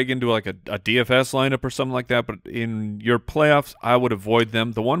throw Craig into like a DFS lineup or something like that, but in your playoffs, I would avoid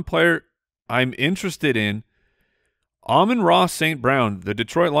them. The one player I'm interested in, Amon-Ra St. Brown, the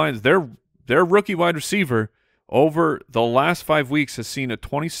Detroit Lions, their rookie wide receiver over the last 5 weeks has seen a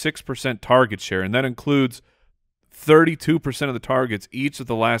 26% target share, and that includes 32% of the targets each of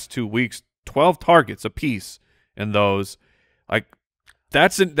the last 2 weeks, 12 targets apiece in those. Like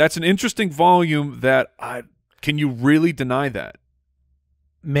that's an interesting volume that can you really deny that?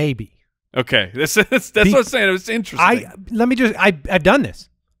 Maybe. Okay, that's what I'm saying. It's interesting. I've done this.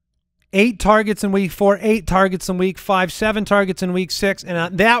 8 targets in week 4, 8 targets in week 5, 7 targets in week 6,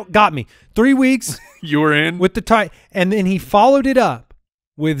 and that got me 3 weeks. You were in with the target, and then he followed it up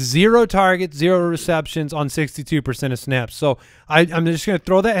with 0 targets, 0 receptions on 62% of snaps. So I'm just going to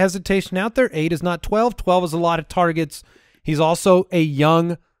throw that hesitation out there. 8 is not 12. 12 is a lot of targets. He's also a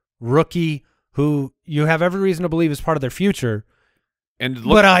young rookie who you have every reason to believe is part of their future.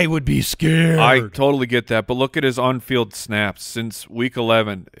 But I would be scared. I totally get that. But look at his on-field snaps. Since week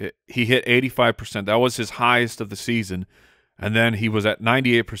 11, he hit 85%. That was his highest of the season. And then he was at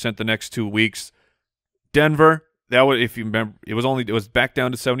 98% the next 2 weeks. Denver, that was, if you remember, it was back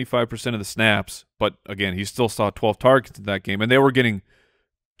down to 75% of the snaps. But again, he still saw 12 targets in that game. And they were getting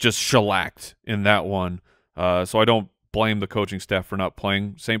just shellacked in that one. So I don't blame the coaching staff for not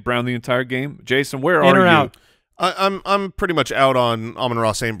playing St. Brown the entire game. Jason, where are you? Out. I'm pretty much out on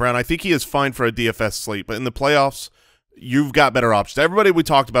Amon-Ra St. Brown. I think he is fine for a DFS slate, but in the playoffs, you've got better options. Everybody we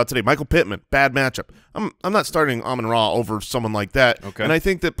talked about today, Michael Pittman, bad matchup. I'm not starting Amon-Ra over someone like that. Okay. And I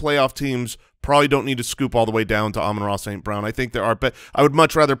think that playoff teams probably don't need to scoop all the way down to Amon-Ra St. Brown. I think there are, but I would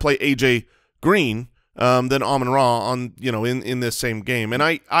much rather play AJ Green than Amon-Ra on in this same game. And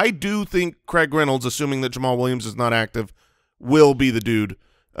I do think Craig Reynolds, assuming that Jamal Williams is not active, will be the dude.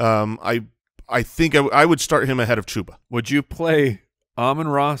 I think I would start him ahead of Chuba. Would you play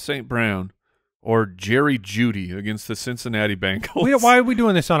Amon-Ra St. Brown or Jerry Jeudy against the Cincinnati Bengals? Why are we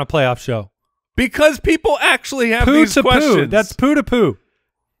doing this on a playoff show? Because people actually have poo these to questions. Poo. That's poo to poo.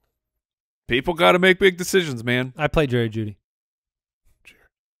 People got to make big decisions, man. I play Jerry Jeudy.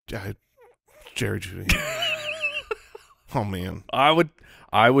 Jerry Jeudy. Oh man, I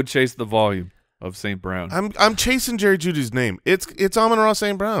would chase the volume of St. Brown. I'm chasing Jerry Judy's name. It's Amon-Ra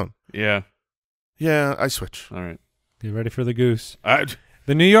St. Brown. Yeah. Yeah, I switch. All right. Get ready for the goose.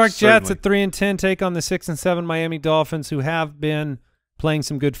 The New York Jets at 3-10 take on the 6-7 Miami Dolphins, who have been playing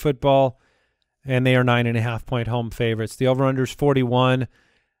some good football, and they are 9.5-point home favorites. The over/under is 41.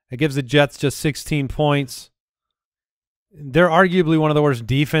 It gives the Jets just 16 points. They're arguably one of the worst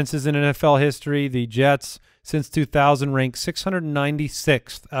defenses in NFL history. The Jets, since 2000, ranked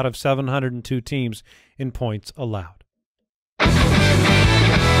 696th out of 702 teams in points allowed.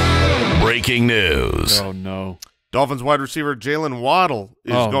 Breaking news. Oh, no. Dolphins wide receiver Jalen Waddle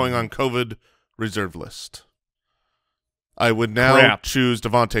is going on COVID reserve list. I would now choose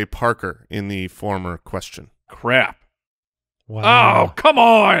Devontae Parker in the former question. Crap. Wow. Oh, come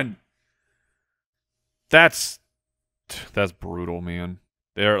on. That's brutal, man.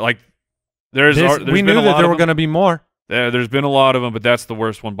 We knew that there were going to be more. There's been a lot of them, but that's the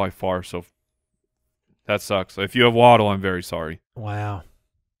worst one by far. So that sucks. If you have Waddle, I'm very sorry. Wow.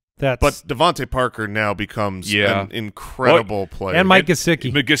 But Devontae Parker now becomes an incredible player. And Mike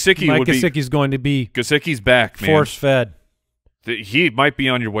Gesicki. Gesicki's going to be Gesicki's back, man. Force-fed. He might be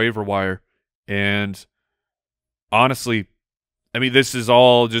on your waiver wire. And honestly, I mean, this is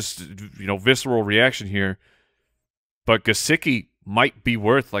all just, visceral reaction here. But Gesicki might be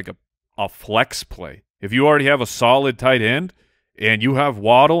worth like a flex play. If you already have a solid tight end and you have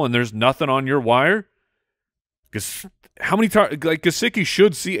Waddle and there's nothing on your wire, because how many Gesicki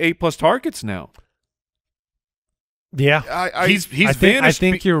should see 8+ targets now? Yeah, he's vanished. I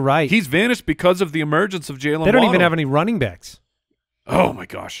think you're right. He's vanished because of the emergence of Jalen Waddle. They don't even have any running backs. Oh my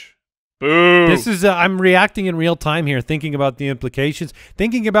gosh. Boo. This is I'm reacting in real time here, thinking about the implications,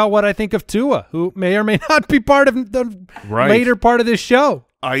 thinking about what I think of Tua, who may or may not be part of the later part of this show.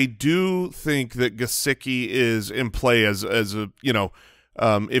 I do think that Gesicki is in play as a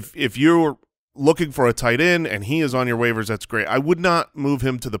if you're looking for a tight end and he is on your waivers, that's great. I would not move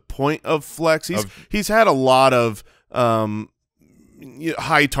him to the point of flex. He's had a lot of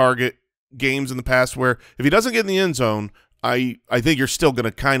high target games in the past where if he doesn't get in the end zone, I think you're still going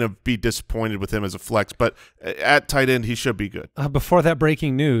to kind of be disappointed with him as a flex, but at tight end, he should be good. Before that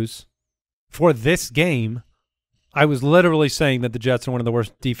breaking news, for this game, I was literally saying that the Jets are one of the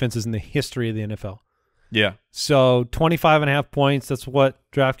worst defenses in the history of the NFL. Yeah. So 25.5 points, that's what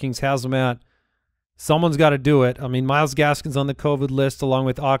DraftKings has them at. Someone's got to do it. I mean, Myles Gaskin's on the COVID list along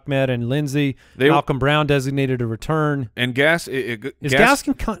with Ahmed and Lindsey. Malcolm Brown designated a return. And is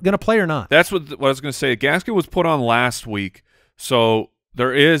Gaskin going to play or not? That's what I was going to say. Gaskin was put on last week, so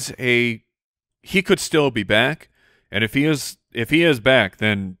there is he could still be back. And if he is back,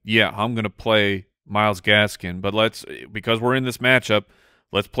 then yeah, I'm going to play Myles Gaskin. But because we're in this matchup,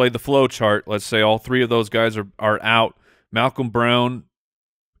 let's play the flow chart. Let's say all three of those guys are out. Malcolm Brown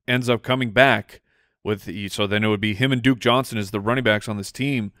ends up coming back. So then it would be him and Duke Johnson as the running backs on this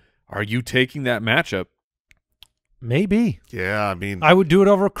team. Are you taking that matchup? Maybe. Yeah, I mean, I would do it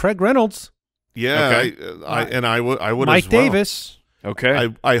over Craig Reynolds. Yeah, okay. I would Mike as well. Davis. Okay.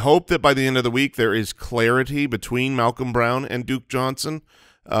 I hope that by the end of the week there is clarity between Malcolm Brown and Duke Johnson.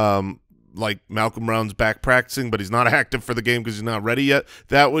 Like Malcolm Brown's back practicing, but he's not active for the game because he's not ready yet.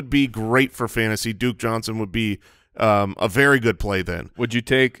 That would be great for fantasy. Duke Johnson would be a very good play then. Would you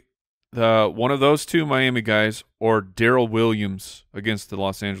take one of those two Miami guys or Darrell Williams against the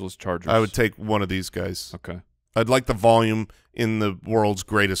Los Angeles Chargers? I would take one of these guys. Okay. I'd like the volume in the world's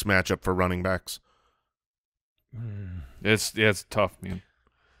greatest matchup for running backs. It's tough, man.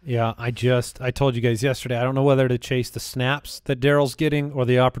 Yeah, I told you guys yesterday, I don't know whether to chase the snaps that Darrell's getting or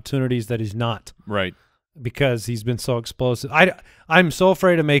the opportunities that he's not. Right. Because he's been so explosive. I'm so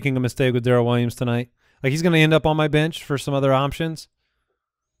afraid of making a mistake with Darrell Williams tonight. Like, he's going to end up on my bench for some other options.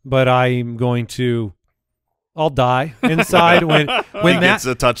 But I'm going to – I'll die inside when gets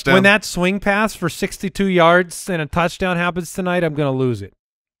a touchdown. When that swing pass for 62 yards and a touchdown happens tonight, I'm going to lose it.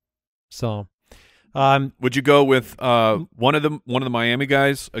 So would you go with one of the Miami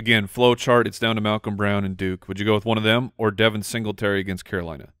guys? Again, flow chart, it's down to Malcolm Brown and Duke. Would you go with one of them or Devin Singletary against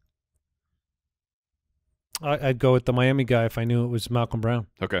Carolina? I'd go with the Miami guy if I knew it was Malcolm Brown.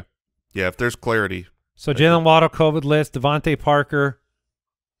 Okay. Yeah, if there's clarity. So Jalen Waddle, COVID list, Devontae Parker.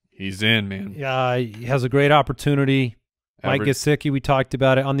 He's in, man. Yeah, he has a great opportunity. Mike Gesicki, we talked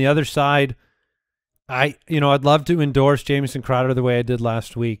about it. On the other side, I'd love to endorse Jamison Crowder the way I did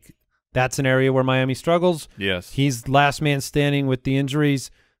last week. That's an area where Miami struggles. Yes. He's last man standing with the injuries.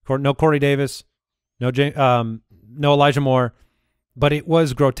 No Corey Davis, no Elijah Moore, but it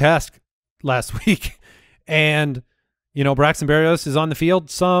was grotesque last week. And, Braxton Berrios is on the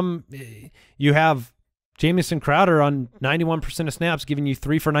field. You have Jamison Crowder on 91% of snaps giving you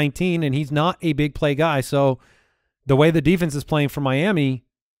 3 for 19, and he's not a big play guy. So the way the defense is playing for Miami,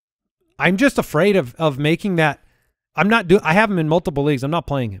 I'm just afraid of making that. I have him in multiple leagues. I'm not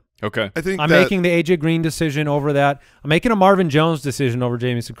playing him. Okay. I'm making the A.J. Green decision over that. I'm making a Marvin Jones decision over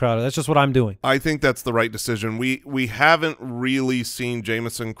Jamison Crowder. That's just what I'm doing. I think that's the right decision. We haven't really seen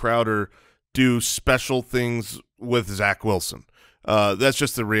Jamison Crowder do special things with Zach Wilson. That's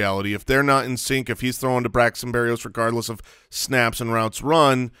just the reality. If they're not in sync, if he's throwing to Braxton Berrios regardless of snaps and routes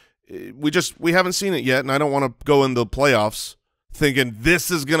run, we haven't seen it yet, and I don't want to go in the playoffs thinking this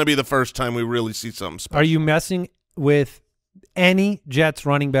is going to be the first time we really see something special. Are you messing with any Jets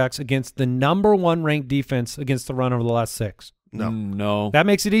running backs against the #1 ranked defense against the run over the last 6? No. No. That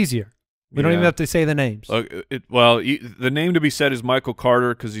makes it easier. We don't even have to say the names. The name to be said is Michael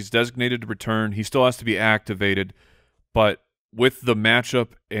Carter because he's designated to return. He still has to be activated, but with the matchup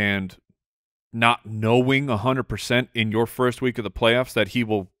and not knowing 100% in your first week of the playoffs that he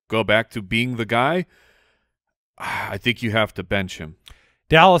will go back to being the guy, I think you have to bench him.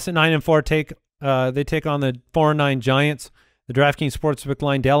 Dallas at 9-4 take on the 4-9 Giants. The DraftKings Sportsbook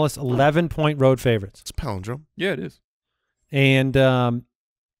line, Dallas 11-point road favorites. It's palindrome. Yeah, it is. And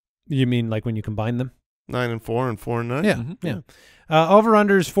you mean like when you combine them? 9-4 and 4-9. Yeah, Mm-hmm. yeah. Over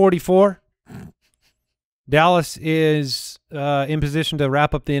under is 44. Dallas is in position to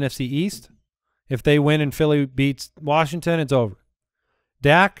wrap up the NFC East. If they win and Philly beats Washington, it's over.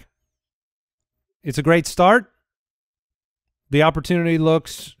 Dak, it's a great start. The opportunity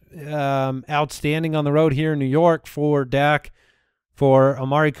looks outstanding on the road here in New York for Dak, for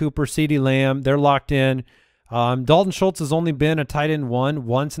Amari Cooper, CeeDee Lamb. They're locked in. Dalton Schultz has only been a tight end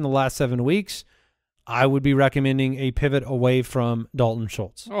once in the last 7 weeks. I would be recommending a pivot away from Dalton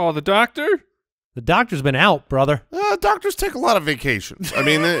Schultz. Oh, the doctor? The doctor's been out, brother. Doctors take a lot of vacations. I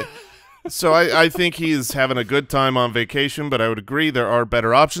mean, so I think he's having a good time on vacation, but I would agree there are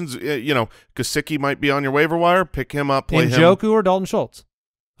better options. Gesicki might be on your waiver wire. Pick him up, play him. Njoku or Dalton Schultz?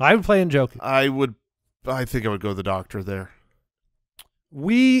 I would play Njoku. I think I would go the doctor there.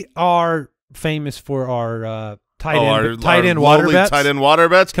 We are famous for our tight end our water lowly bets. Tight end water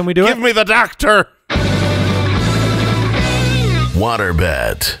bets. Can we do it? Give me the doctor. Water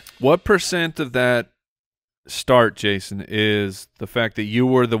bet. What percent of that start, Jason, is the fact that you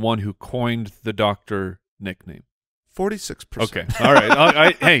were the one who coined the doctor nickname? 46%. Okay. All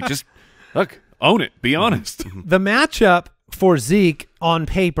right. Hey, just look. Own it. Be honest. The matchup for Zeke on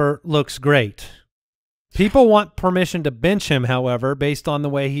paper looks great. People want permission to bench him, however, based on the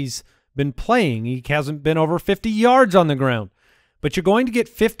way he's been playing. He hasn't been over 50 yards on the ground. But you're going to get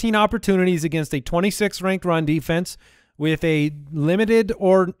 15 opportunities against a 26th ranked run defense with a limited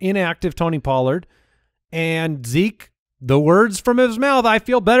or inactive Tony Pollard. And Zeke, the words from his mouth, I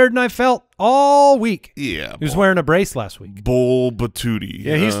feel better than I felt all week. Yeah. He was wearing a brace last week. Bull Batootie.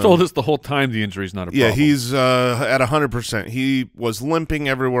 Yeah, he's told us the whole time the injury's not a problem. Yeah, he's at 100%. He was limping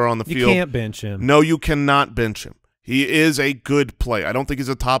everywhere on the field. You can't bench him. No, you cannot bench him. He is a good play. I don't think he's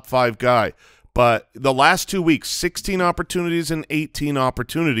a top 5 guy. But the last 2 weeks, 16 opportunities and 18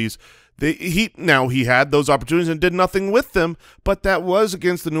 opportunities. He had those opportunities and did nothing with them, but that was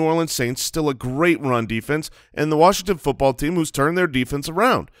against the New Orleans Saints, still a great run defense, and the Washington football team who's turned their defense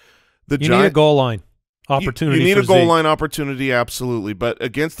around. You need a goal line opportunity. You need for a goal Zeke. line opportunity, absolutely. But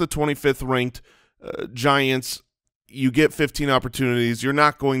against the 25th ranked Giants, you get 15 opportunities. You're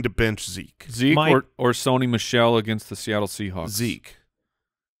not going to bench Zeke. Zeke or Sony Michel against the Seattle Seahawks.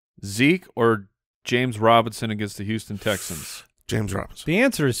 Zeke or James Robinson against the Houston Texans. James Robinson. The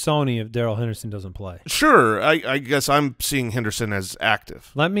answer is Sony if Darrell Henderson doesn't play. Sure. I guess I'm seeing Henderson as active.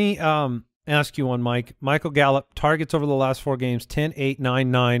 Let me ask you one, Mike. Michael Gallup, targets over the last 4 games, 10, 8,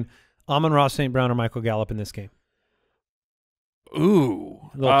 9, 9. Amon-Ra St. Brown or Michael Gallup in this game? Ooh.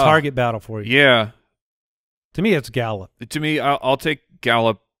 A little target battle for you. Yeah. To me, it's Gallup. To me, I'll take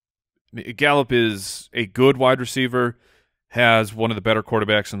Gallup. Gallup is a good wide receiver, has one of the better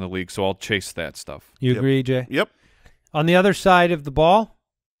quarterbacks in the league, so I'll chase that stuff. You agree, Jay? Yep. On the other side of the ball,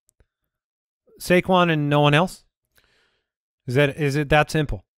 Saquon and no one else? Is it that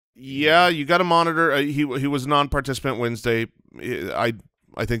simple? Yeah, you got to monitor. He was a non-participant Wednesday.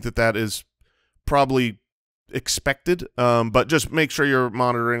 I think that is probably expected, but just make sure you're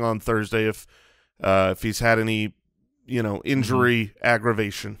monitoring on Thursday if he's had any injury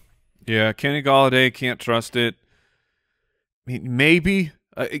aggravation. Yeah, Kenny Golladay, can't trust it. I mean, maybe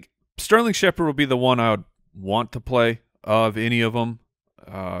Sterling Shepard will be the one I would want to play of any of them,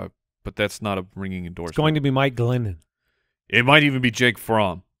 but that's not a ringing endorsement. It's going to be Mike Glennon. It might even be Jake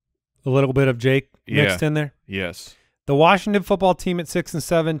Fromm. A little bit of Jake mixed in there. Yes. The Washington football team at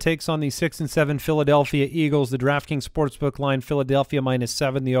 6-7 takes on the 6-7 Philadelphia Eagles. The DraftKings Sportsbook line, Philadelphia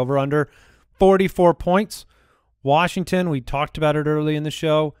 -7. The over/under, 44 points. Washington, we talked about it early in the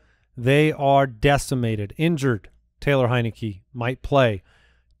show. They are decimated. Injured Taylor Heineke might play.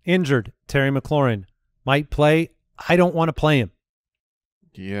 Injured Terry McLaurin might play. I don't want to play him.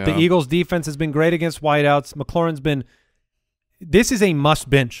 Yeah. The Eagles' defense has been great against wideouts. McLaurin's been – this is a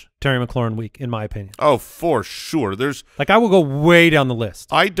must-bench Terry McLaurin week, in my opinion. Oh, for sure. I will go way down the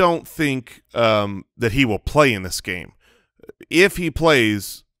list. I don't think that he will play in this game. If he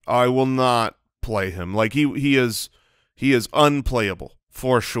plays, I will not play him. He is unplayable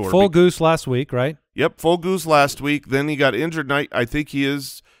for sure. Full goose last week, right? Yep, full goose last week. Then he got injured. And I think he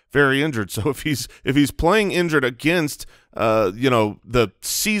is very injured. So if he's playing injured against the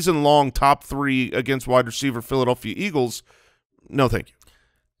season-long top 3 against wide receiver Philadelphia Eagles, no thank you.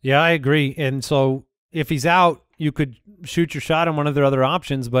 Yeah, I agree. And so if he's out, you could shoot your shot on one of their other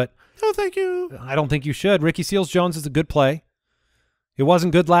options, but no thank you. I don't think you should. Ricky Seals-Jones is a good play. It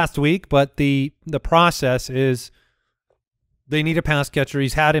wasn't good last week, but the process is they need a pass catcher.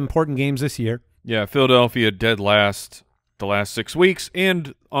 He's had important games this year. Yeah, Philadelphia dead last the last 6 weeks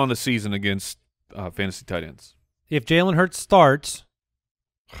and on the season against fantasy tight ends. If Jalen Hurts starts,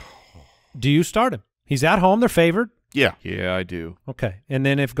 do you start him? He's at home. They're favored. Yeah. Yeah, I do. Okay. And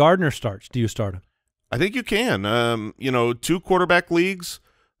then if Gardner starts, do you start him? I think you can. 2 quarterback leagues.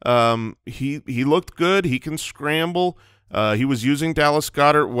 He looked good. He can scramble. He was using Dallas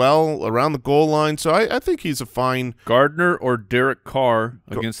Goedert well around the goal line, so I think he's a fine. Gardner or Derek Carr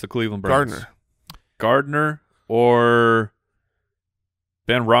against the Cleveland Browns? Gardner or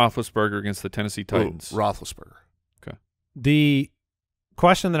Ben Roethlisberger against the Tennessee Titans? Roethlisberger. Okay. The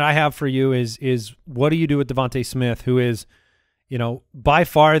question that I have for you is what do you do with Devontae Smith, who is, by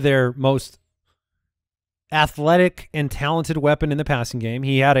far their most athletic and talented weapon in the passing game.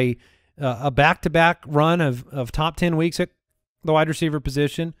 He had a back-to-back run of top 10 weeks at the wide receiver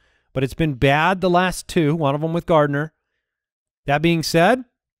position, but it's been bad the last 2, one of them with Gardner. That being said,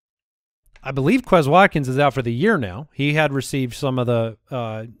 I believe Quez Watkins is out for the year now. He had received some of the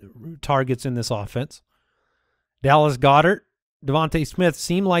targets in this offense. Dallas Goedert, Devontae Smith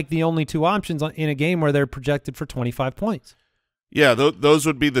seem like the only 2 options in a game where they're projected for 25 points. Yeah, those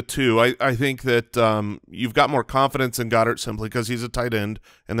would be the two. I think that you've got more confidence in Goddard simply because he's a tight end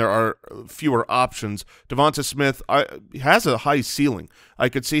and there are fewer options. Devonta Smith has a high ceiling. I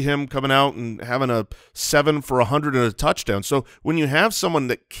could see him coming out and having a 7 for 100 and a touchdown. So when you have someone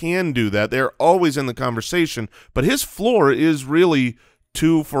that can do that, they're always in the conversation. But his floor is really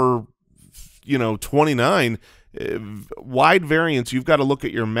 2 for 29. Wide variance. You've got to look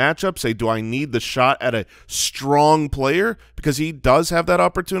at your matchup, say, do I need the shot at a strong player because he does have that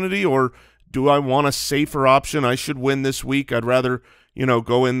opportunity, or do I want a safer option? I should win this week. I'd rather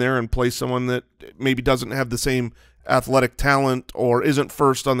go in there and play someone that maybe doesn't have the same athletic talent or isn't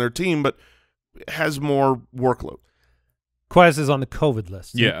first on their team but has more workload. Quez is on the COVID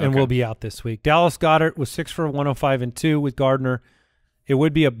list, and okay. will be out this week. Dallas Goedert was 6 for 105 and 2 with Gardner. It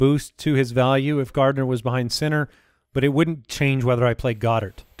would be a boost to his value if Gardner was behind center, but it wouldn't change whether I play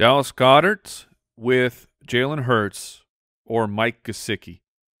Goddard. Dallas Goedert with Jalen Hurts or Mike Gesicki.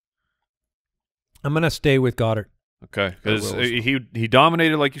 I'm going to stay with Goddard. Okay, because he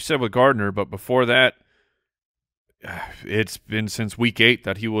dominated, like you said, with Gardner, but before that, it's been since week 8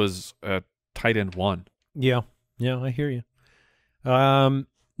 that he was a tight end 1. Yeah, I hear you.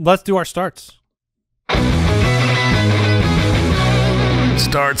 Let's do our starts.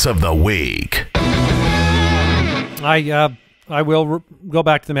 Starts of the week. I will go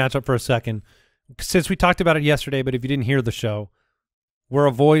back to the matchup for a second. Since we talked about it yesterday, but if you didn't hear the show, we're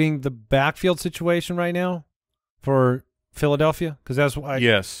avoiding the backfield situation right now for Philadelphia because that's why.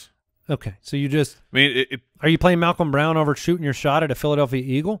 Yes. Okay, so you just. I mean, are you playing Malcolm Brown over shooting your shot at a Philadelphia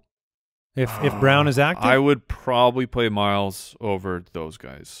Eagle? If Brown is active, I would probably play Miles over those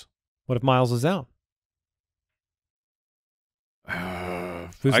guys. What if Miles is out?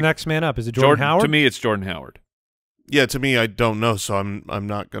 Who's next man up? Is it Jordan Howard? To me, it's Jordan Howard. Yeah, to me, I don't know, so I'm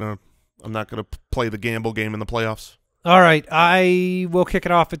not gonna play the gamble game in the playoffs. All right, I will kick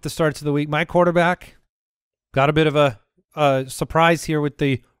it off at the starts of the week. My quarterback got a bit of a surprise here with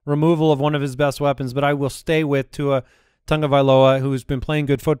the removal of one of his best weapons, but I will stay with Tua Tagovailoa, who's been playing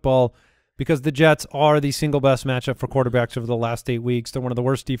good football because the Jets are the single best matchup for quarterbacks over the last 8 weeks. They're one of the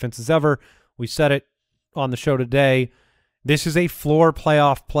worst defenses ever. We said it on the show today. This is a floor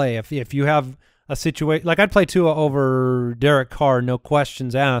playoff play. If you have a situation like I'd play Tua over Derek Carr, no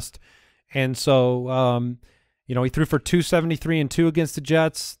questions asked. And so, he threw for 273 and 2 against the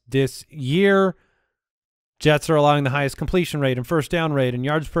Jets this year. Jets are allowing the highest completion rate and first down rate and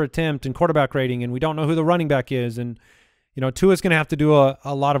yards per attempt and quarterback rating, and we don't know who the running back is. And Tua's going to have to do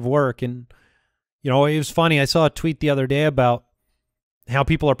a lot of work. And it was funny. I saw a tweet the other day about how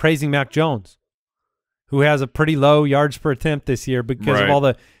people are praising Mac Jones, who has a pretty low yards per attempt this year because of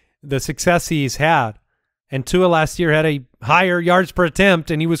all the success he's had. And Tua last year had a higher yards per attempt,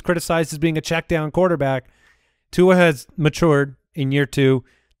 and he was criticized as being a check down quarterback. Tua has matured in year 2.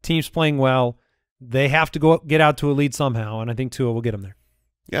 Team's playing well. They have to get out to a lead somehow, and I think Tua will get them there.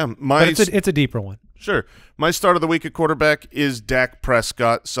 Yeah, but it's a deeper one. Sure. My start of the week at quarterback is Dak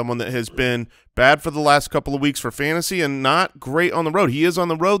Prescott, someone that has been bad for the last couple of weeks for fantasy and not great on the road. He is on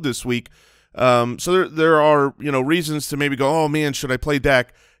the road this week. So there are reasons to maybe go, oh man, should I play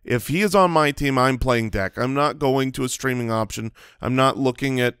Dak? If he is on my team, I'm playing Dak. I'm not going to a streaming option. I'm not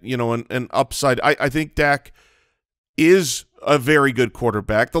looking at an upside. I think Dak is a very good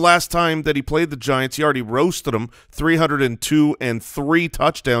quarterback. The last time that he played the Giants, he already roasted them 302 and 3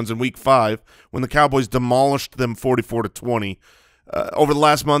 touchdowns in Week 5 when the Cowboys demolished them 44-20. Over the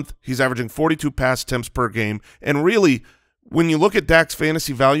last month, he's averaging 42 pass attempts per game, and really, when you look at Dak's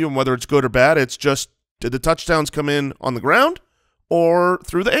fantasy value and whether it's good or bad, it's just did the touchdowns come in on the ground or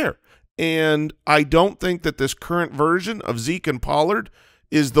through the air? And I don't think that this current version of Zeke and Pollard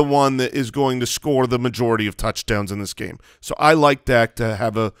is the one that is going to score the majority of touchdowns in this game. So I like Dak to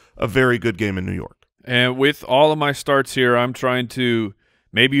have a very good game in New York. And with all of my starts here, I'm trying to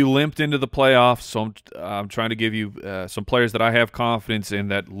 – maybe you limped into the playoffs, so I'm trying to give you some players that I have confidence in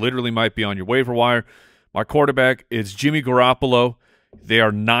that literally might be on your waiver wire. My quarterback is Jimmy Garoppolo. They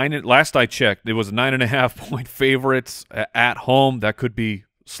are last I checked, it was 9.5-point favorites at home. That could be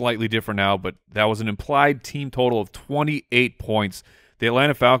slightly different now, but that was an implied team total of 28 points. The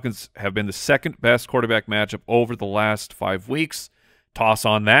Atlanta Falcons have been the second-best quarterback matchup over the last 5 weeks. Toss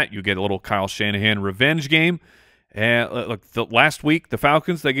on that, you get a little Kyle Shanahan revenge game. And look, last week, the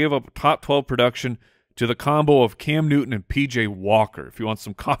Falcons, they gave up top 12 production to the combo of Cam Newton and P.J. Walker, if you want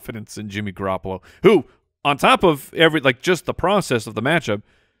some confidence in Jimmy Garoppolo, who, on top of just the process of the matchup,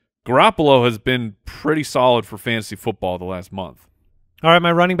 Garoppolo has been pretty solid for fantasy football the last month. All right,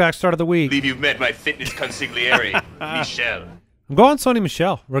 my running back start of the week. I believe you've met my fitness consigliere, Michelle. I'm going Sony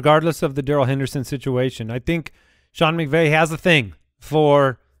Michel, regardless of the Darrell Henderson situation. I think Sean McVay has a thing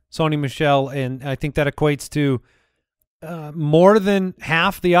for Sony Michel, and I think that equates to more than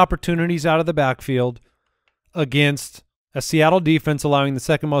half the opportunities out of the backfield against a Seattle defense allowing the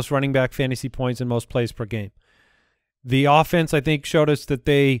second most running back fantasy points and most plays per game. The offense, I think, showed us that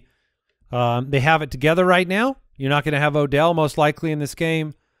they have it together right now. You're not going to have Odell most likely in this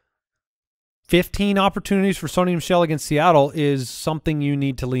game. 15 opportunities for Sony Michel against Seattle is something you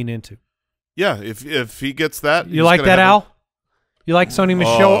need to lean into. Yeah, if he gets that. You like that, Al? You like Sony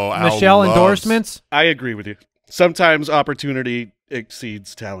Michel endorsements? I agree with you. Sometimes opportunity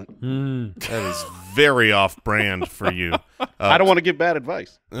exceeds talent. That is very off-brand for you. I don't want to give bad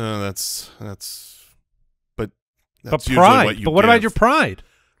advice. That's usually pride. what you But what give. about your pride?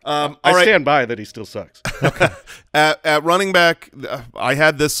 I stand by that he still sucks. At running back, I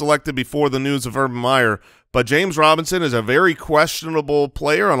had this selected before the news of Urban Meyer, but James Robinson is a very questionable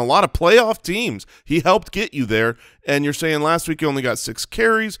player on a lot of playoff teams. He helped get you there, and you're saying last week he only got 6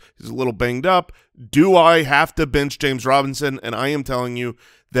 carries. He's a little banged up. Do I have to bench James Robinson? And I am telling you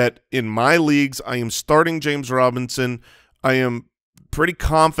that in my leagues, I am starting James Robinson. I am pretty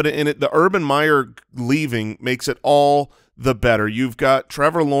confident in it. The Urban Meyer leaving makes it all the better. You've got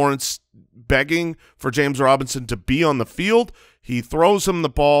Trevor Lawrence begging for James Robinson to be on the field. He throws him the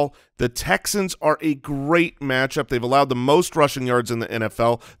ball. The Texans are a great matchup. They've allowed the most rushing yards in the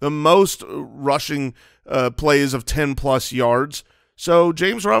NFL, the most rushing plays of 10-plus yards. So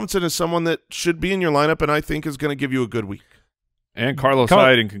James Robinson is someone that should be in your lineup and I think is going to give you a good week. And Carlos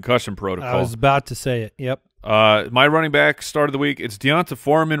Hyde in concussion protocol. I was about to say it. Yep. My running back start of the week, it's Deonta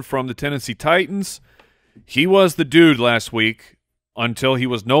Foreman from the Tennessee Titans. He was the dude last week until he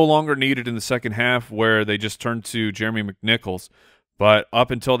was no longer needed in the second half where they just turned to Jeremy McNichols. But up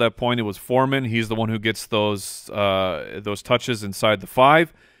until that point, it was Foreman. He's the one who gets those touches inside the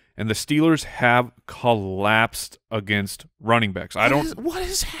 5. And the Steelers have collapsed against running backs. What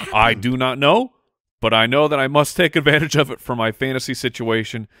has happened? I do not know, but I know that I must take advantage of it for my fantasy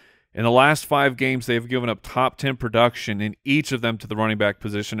situation. In the last 5 games, they've given up top 10 production in each of them to the running back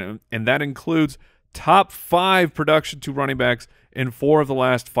position, and that includes top 5 production to running backs in 4 of the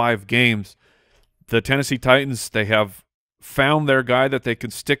last 5 games. The Tennessee Titans, they have found their guy that they can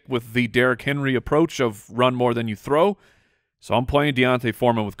stick with the Derrick Henry approach of run more than you throw. So I'm playing Deonta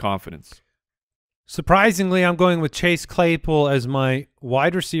Foreman with confidence. Surprisingly, I'm going with Chase Claypool as my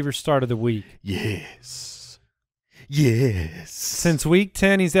wide receiver start of the week. Yes. Since week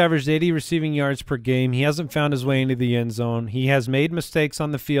 10, he's averaged 80 receiving yards per game. He hasn't found his way into the end zone. He has made mistakes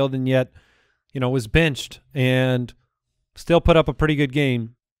on the field and yet, was benched and still put up a pretty good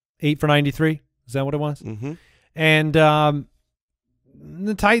game. 8 for 93. Is that what it was? Mm-hmm. And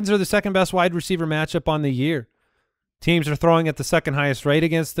the Titans are the second best wide receiver matchup on the year. Teams are throwing at the second highest rate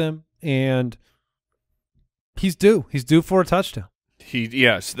against them, and he's due. He's due for a touchdown.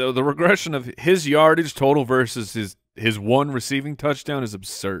 Yes, the regression of his yardage total versus his one receiving touchdown is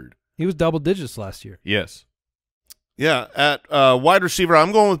absurd. He was double digits last year. Yes. Yeah, at wide receiver,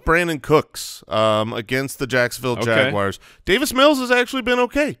 I'm going with Brandon Cooks against the Jacksonville Jaguars. Davis Mills has actually been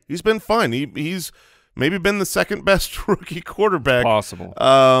okay. He's been fine. He's maybe been the second best rookie quarterback possible.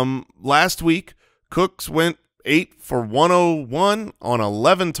 Last week, Cooks went 8 for 101 on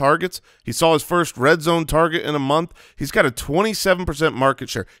 11 targets. He saw his first red zone target in a month. He's got a 27% market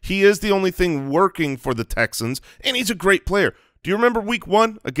share. He is the only thing working for the Texans, and he's a great player. Do you remember week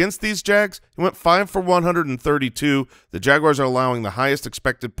 1 against these Jags? He went 5 for 132. The Jaguars are allowing the highest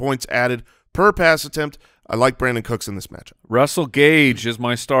expected points added per pass attempt. I like Brandon Cooks in this matchup. Russell Gage is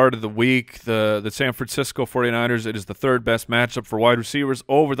my start of the week. The San Francisco 49ers, it is the 3rd best matchup for wide receivers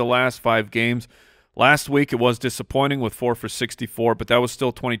over the last 5 games. Last week it was disappointing with 4 for 64, but that was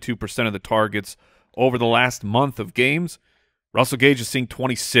still 22% of the targets over the last month of games. Russell Gage is seeing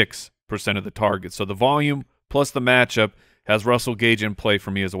 26% of the targets. So the volume plus the matchup has Russell Gage in play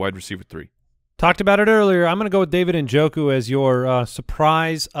for me as a wide receiver 3. Talked about it earlier. I'm going to go with David Njoku as your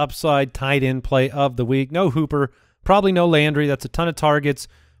surprise upside tight end play of the week. No Hooper, probably no Landry. That's a ton of targets.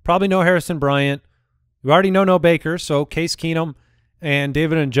 Probably no Harrison Bryant. You already know no Baker, so Case Keenum and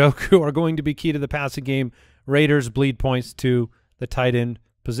David Njoku are going to be key to the passing game. Raiders bleed points to the tight end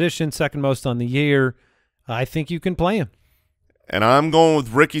position, second most on the year. I think you can play him. And I'm going with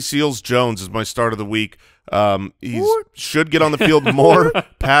Ricky Seals-Jones as my start of the week. He should get on the field more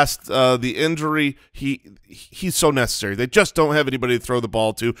past the injury. He's so necessary. They just don't have anybody to throw the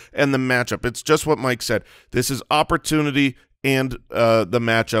ball to, and the matchup. It's just what Mike said. This is opportunity and the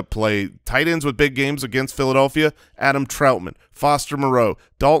matchup play. Tight ends with big games against Philadelphia, Adam Troutman, Foster Moreau,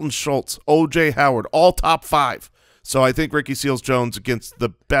 Dalton Schultz, O.J. Howard, all top 5. So I think Ricky Seals-Jones against the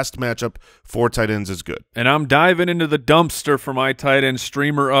best matchup for tight ends is good. And I'm diving into the dumpster for my tight end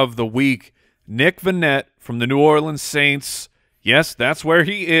streamer of the week, Nick Vannett from the New Orleans Saints. Yes, that's where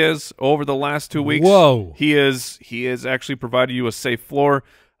he is over the last 2 weeks. Whoa. He has actually provided you a safe floor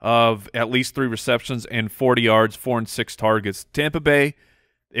of at least 3 receptions and 40 yards, 4 and 6 targets. Tampa Bay,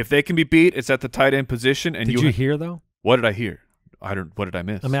 if they can be beat, it's at the tight end position. And Did you hear, though? What did I hear? What did I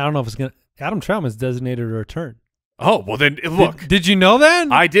miss? I mean, I don't know if it's going to – Adam Trautman's designated a return. Oh, well then, look. Did you know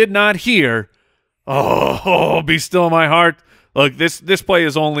that? I did not hear. Oh, be still in my heart. Look, this play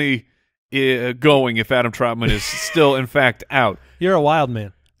is only going if Adam Trautman is still, in fact, out. You're a wild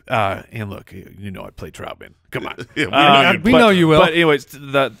man. And look, you know I play Trautman. Come on. Yeah, we know you will. But anyways,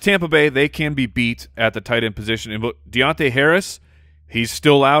 the Tampa Bay, they can be beat at the tight end position. And Deontay Harris, he's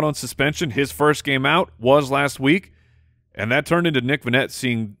still out on suspension. His first game out was last week. And that turned into Nick Vannett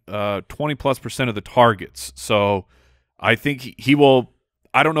seeing 20+% of the targets. So I think he will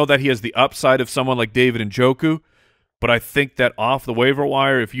 – I don't know that he has the upside of someone like David Njoku, but I think that off the waiver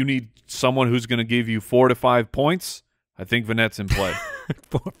wire, if you need someone who's going to give you 4 to 5 points, I think Vannett's in play.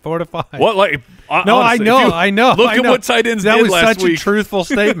 4 to 5. What? Like, no, honestly, I know. Look at what tight ends did last week. That was such a truthful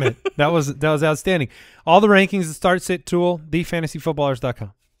statement. That was outstanding. All the rankings, the start sit tool,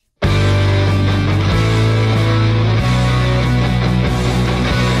 thefantasyfootballers.com.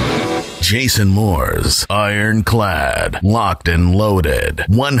 Jason Moore's ironclad, locked and loaded,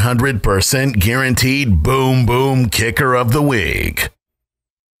 100% guaranteed boom boom kicker of the week.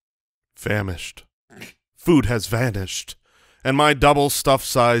 Famished. Food has vanished, and my double stuffed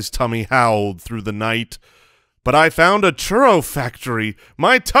size tummy howled through the night. But I found a churro factory.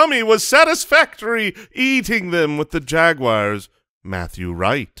 My tummy was satisfactory, eating them with the Jaguars. Matthew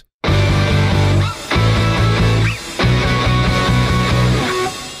Wright.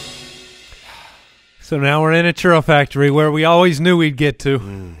 So now we're in a churro factory where we always knew we'd get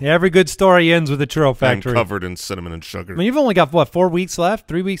to. Every good story ends with a churro factory. And covered in cinnamon and sugar. I mean, you've only got, what, 4 weeks left,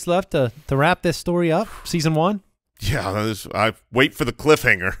 3 weeks left to wrap this story up, season 1? Yeah, I wait for the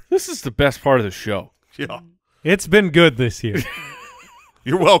cliffhanger. This is the best part of the show. Yeah. It's been good this year.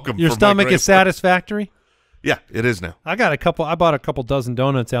 You're welcome. Your stomach is satisfactory? Yeah, it is now. I bought a couple dozen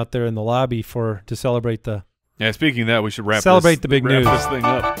donuts out there in the lobby to celebrate the Yeah, speaking of that, we should celebrate the big news. Wrap this thing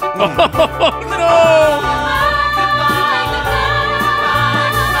up. Oh, no!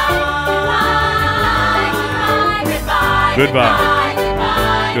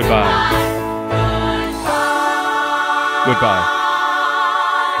 Goodbye. Goodbye. Goodbye.